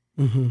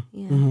 Mm-hmm.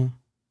 Yeah.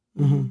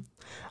 Mm-hmm. Mm-hmm.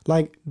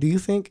 Like, do you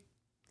think,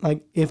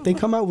 like, if they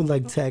come out with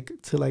like tech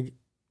to like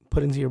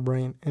put into your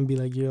brain and be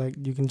like,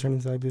 you can turn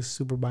into like this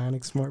super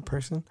bionic smart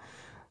person,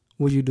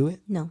 would you do it?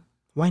 No.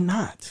 Why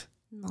not?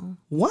 No.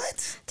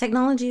 What?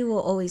 Technology will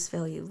always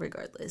fail you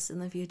regardless in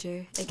the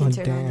future. It Oh can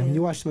turn on damn! you.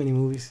 You watch too many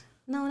movies.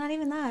 No, not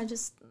even that.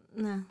 Just,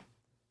 no.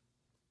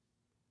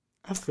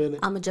 I feel it.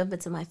 I'm gonna jump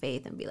into my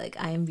faith and be like,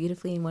 I am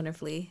beautifully and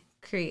wonderfully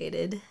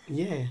created.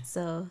 Yeah.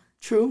 So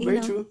True. you Very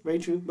know. true. Very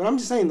true. But I'm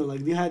just saying though,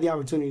 like, if you had the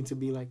opportunity to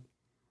be like,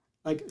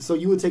 so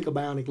you would take a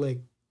bionic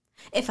leg,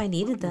 if I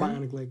needed them,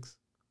 bionic legs.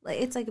 like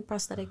it's like a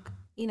prosthetic.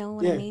 You know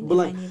what Yeah, I mean? but If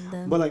like, I needed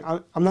them. but like,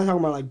 I'm not talking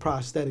about like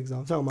prosthetics. Though.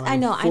 I'm talking about like I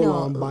know. full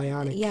on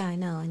bionic Yeah, I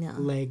know.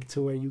 leg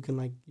to where you can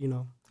like,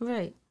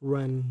 Right.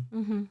 run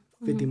Mm-hmm.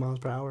 50 miles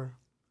per hour.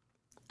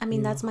 I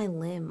mean, Yeah. that's my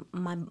limb.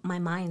 My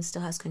mind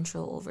still has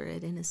control over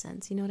it in a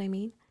sense. You know what I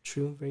mean?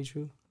 True. Very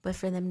true. But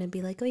for them to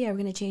be like, oh yeah, we're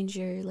gonna change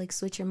your like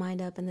switch your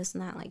mind up and this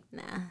and that, like,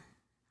 nah,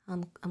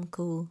 I'm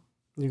cool.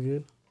 You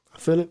good? I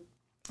feel it.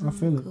 I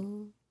feel it.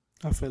 Cool.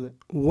 I feel it.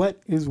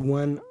 What is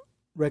one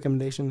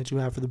recommendation that you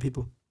have for the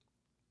people?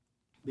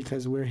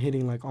 Because we're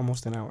hitting like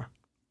almost an hour.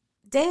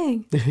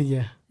 Dang.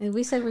 Yeah. And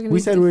we said we're gonna. We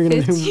said we're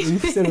gonna 15. we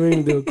said we're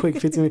gonna do a quick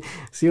 15 minutes.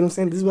 See what I'm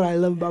saying? This is what I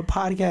love about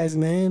podcasts,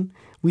 man.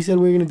 We said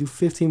we were gonna do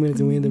 15 minutes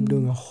and we ended up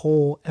doing a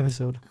whole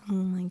episode. Oh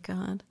my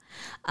god.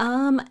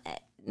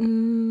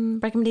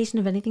 Recommendation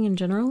of anything in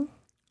general?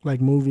 Like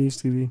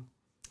movies, TV,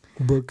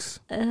 books.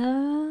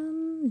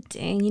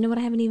 Dang. You know what?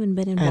 I haven't even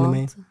been involved.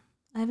 Anime.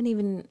 I haven't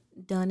even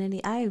done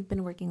any. I've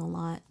been working a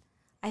lot.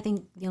 I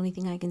think the only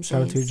thing I can say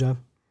Shout out to your is job.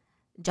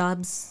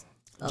 jobs.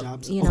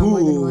 Jobs. You know, more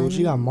than Ooh, one.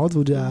 she got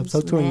multiple jobs.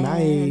 Talk to her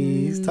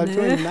nice. Talk to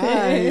her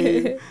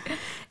nice.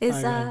 It's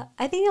Alright.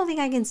 I think the only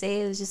thing I can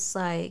say is just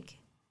like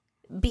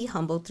be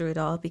humble through it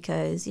all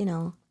because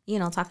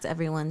talk to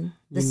everyone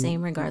the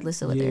same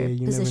regardless of what their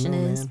you position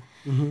never know, is.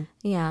 man.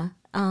 Yeah.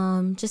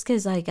 Just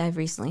because like I've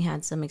recently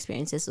had some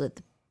experiences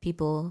with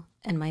people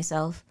and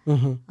myself.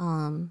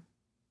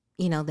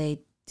 They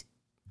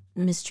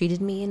mistreated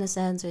me in a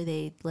sense, or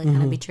they like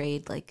kind of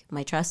betrayed like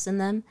my trust in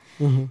them.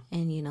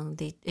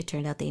 And it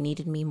turned out they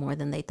needed me more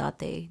than they thought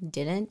they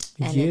didn't.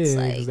 And it's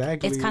like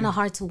exactly. it's kind of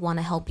hard to want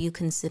to help you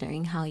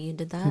considering how you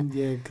did that.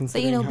 Yeah, But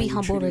considering how be you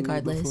humble treated me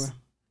regardless. before.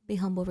 Be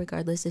humble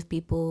regardless if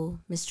people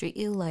mistreat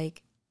you.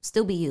 Like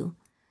still be you.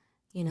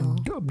 Still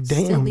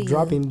Damn, be you.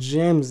 dropping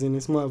gems in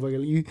this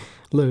motherfucker. You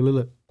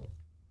look.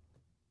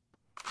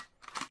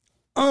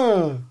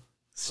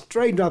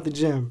 Straight drop the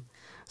gem.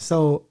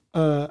 So,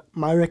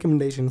 my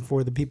recommendation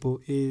for the people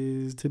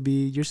is to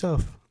be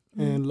yourself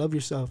and love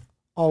yourself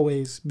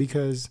always,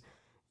 because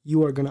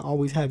you are gonna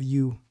always have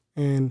you,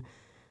 and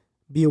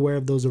be aware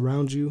of those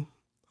around you.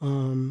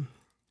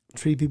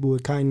 Treat people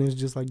with kindness,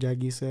 just like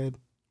Jackie said.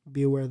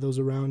 Be aware of those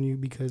around you,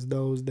 because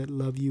those that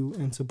love you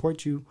and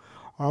support you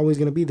are always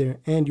going to be there,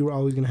 and you're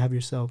always going to have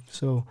yourself.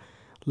 So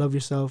love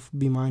yourself,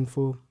 be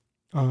mindful,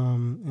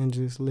 and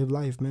just live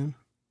life, man,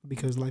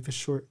 because life is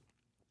short.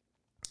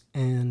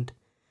 And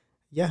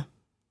yeah,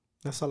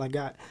 that's all I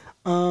got.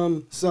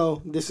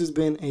 So this has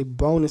been a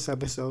bonus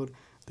episode.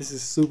 This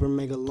is super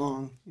mega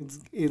long.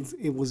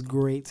 It was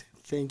great.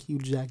 Thank you,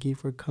 Jackie,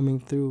 for coming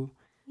through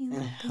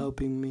and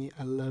helping me.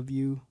 I love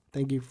you.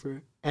 Thank you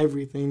for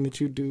everything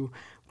that you do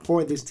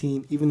for this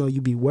team, even though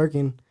you be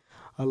working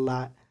a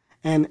lot.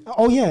 And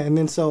and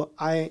then so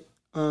I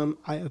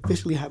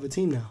officially have a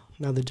team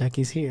now that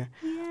Jackie's here.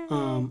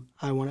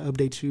 I want to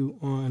update you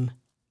on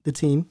the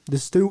team. The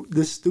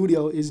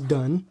studio is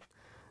done.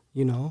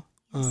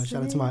 Shout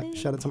out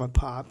to my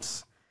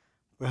pops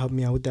for helping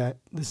me out with that.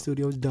 The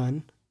studio is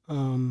done.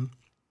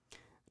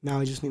 Now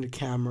I just need a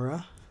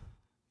camera,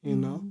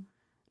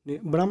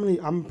 But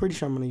I'm pretty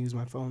sure I'm gonna use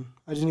my phone.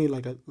 I just need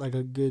like a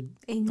good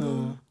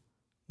angle,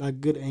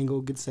 good angle,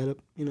 good setup,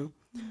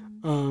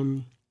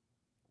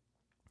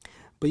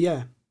 But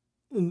yeah,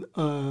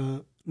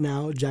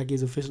 now Jackie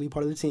is officially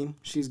part of the team.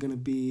 She's gonna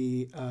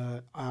be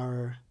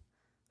our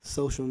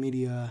social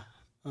media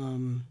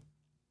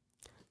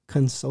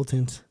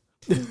consultant,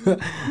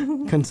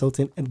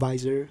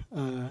 advisor,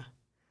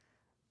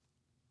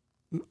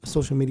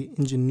 social media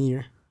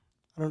engineer.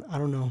 I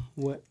don't know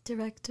what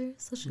director,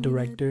 social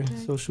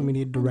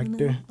media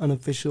director,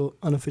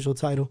 unofficial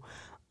title.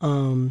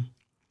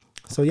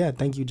 So yeah,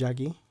 thank you,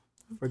 Jackie,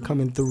 for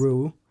coming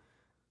through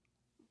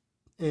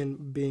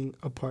and being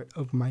a part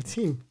of my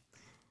team.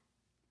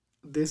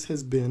 This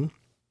has been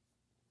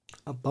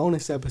a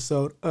bonus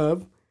episode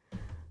of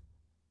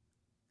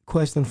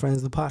Quest and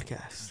Friends, the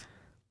podcast.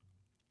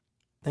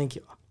 Thank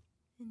you.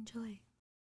 Enjoy.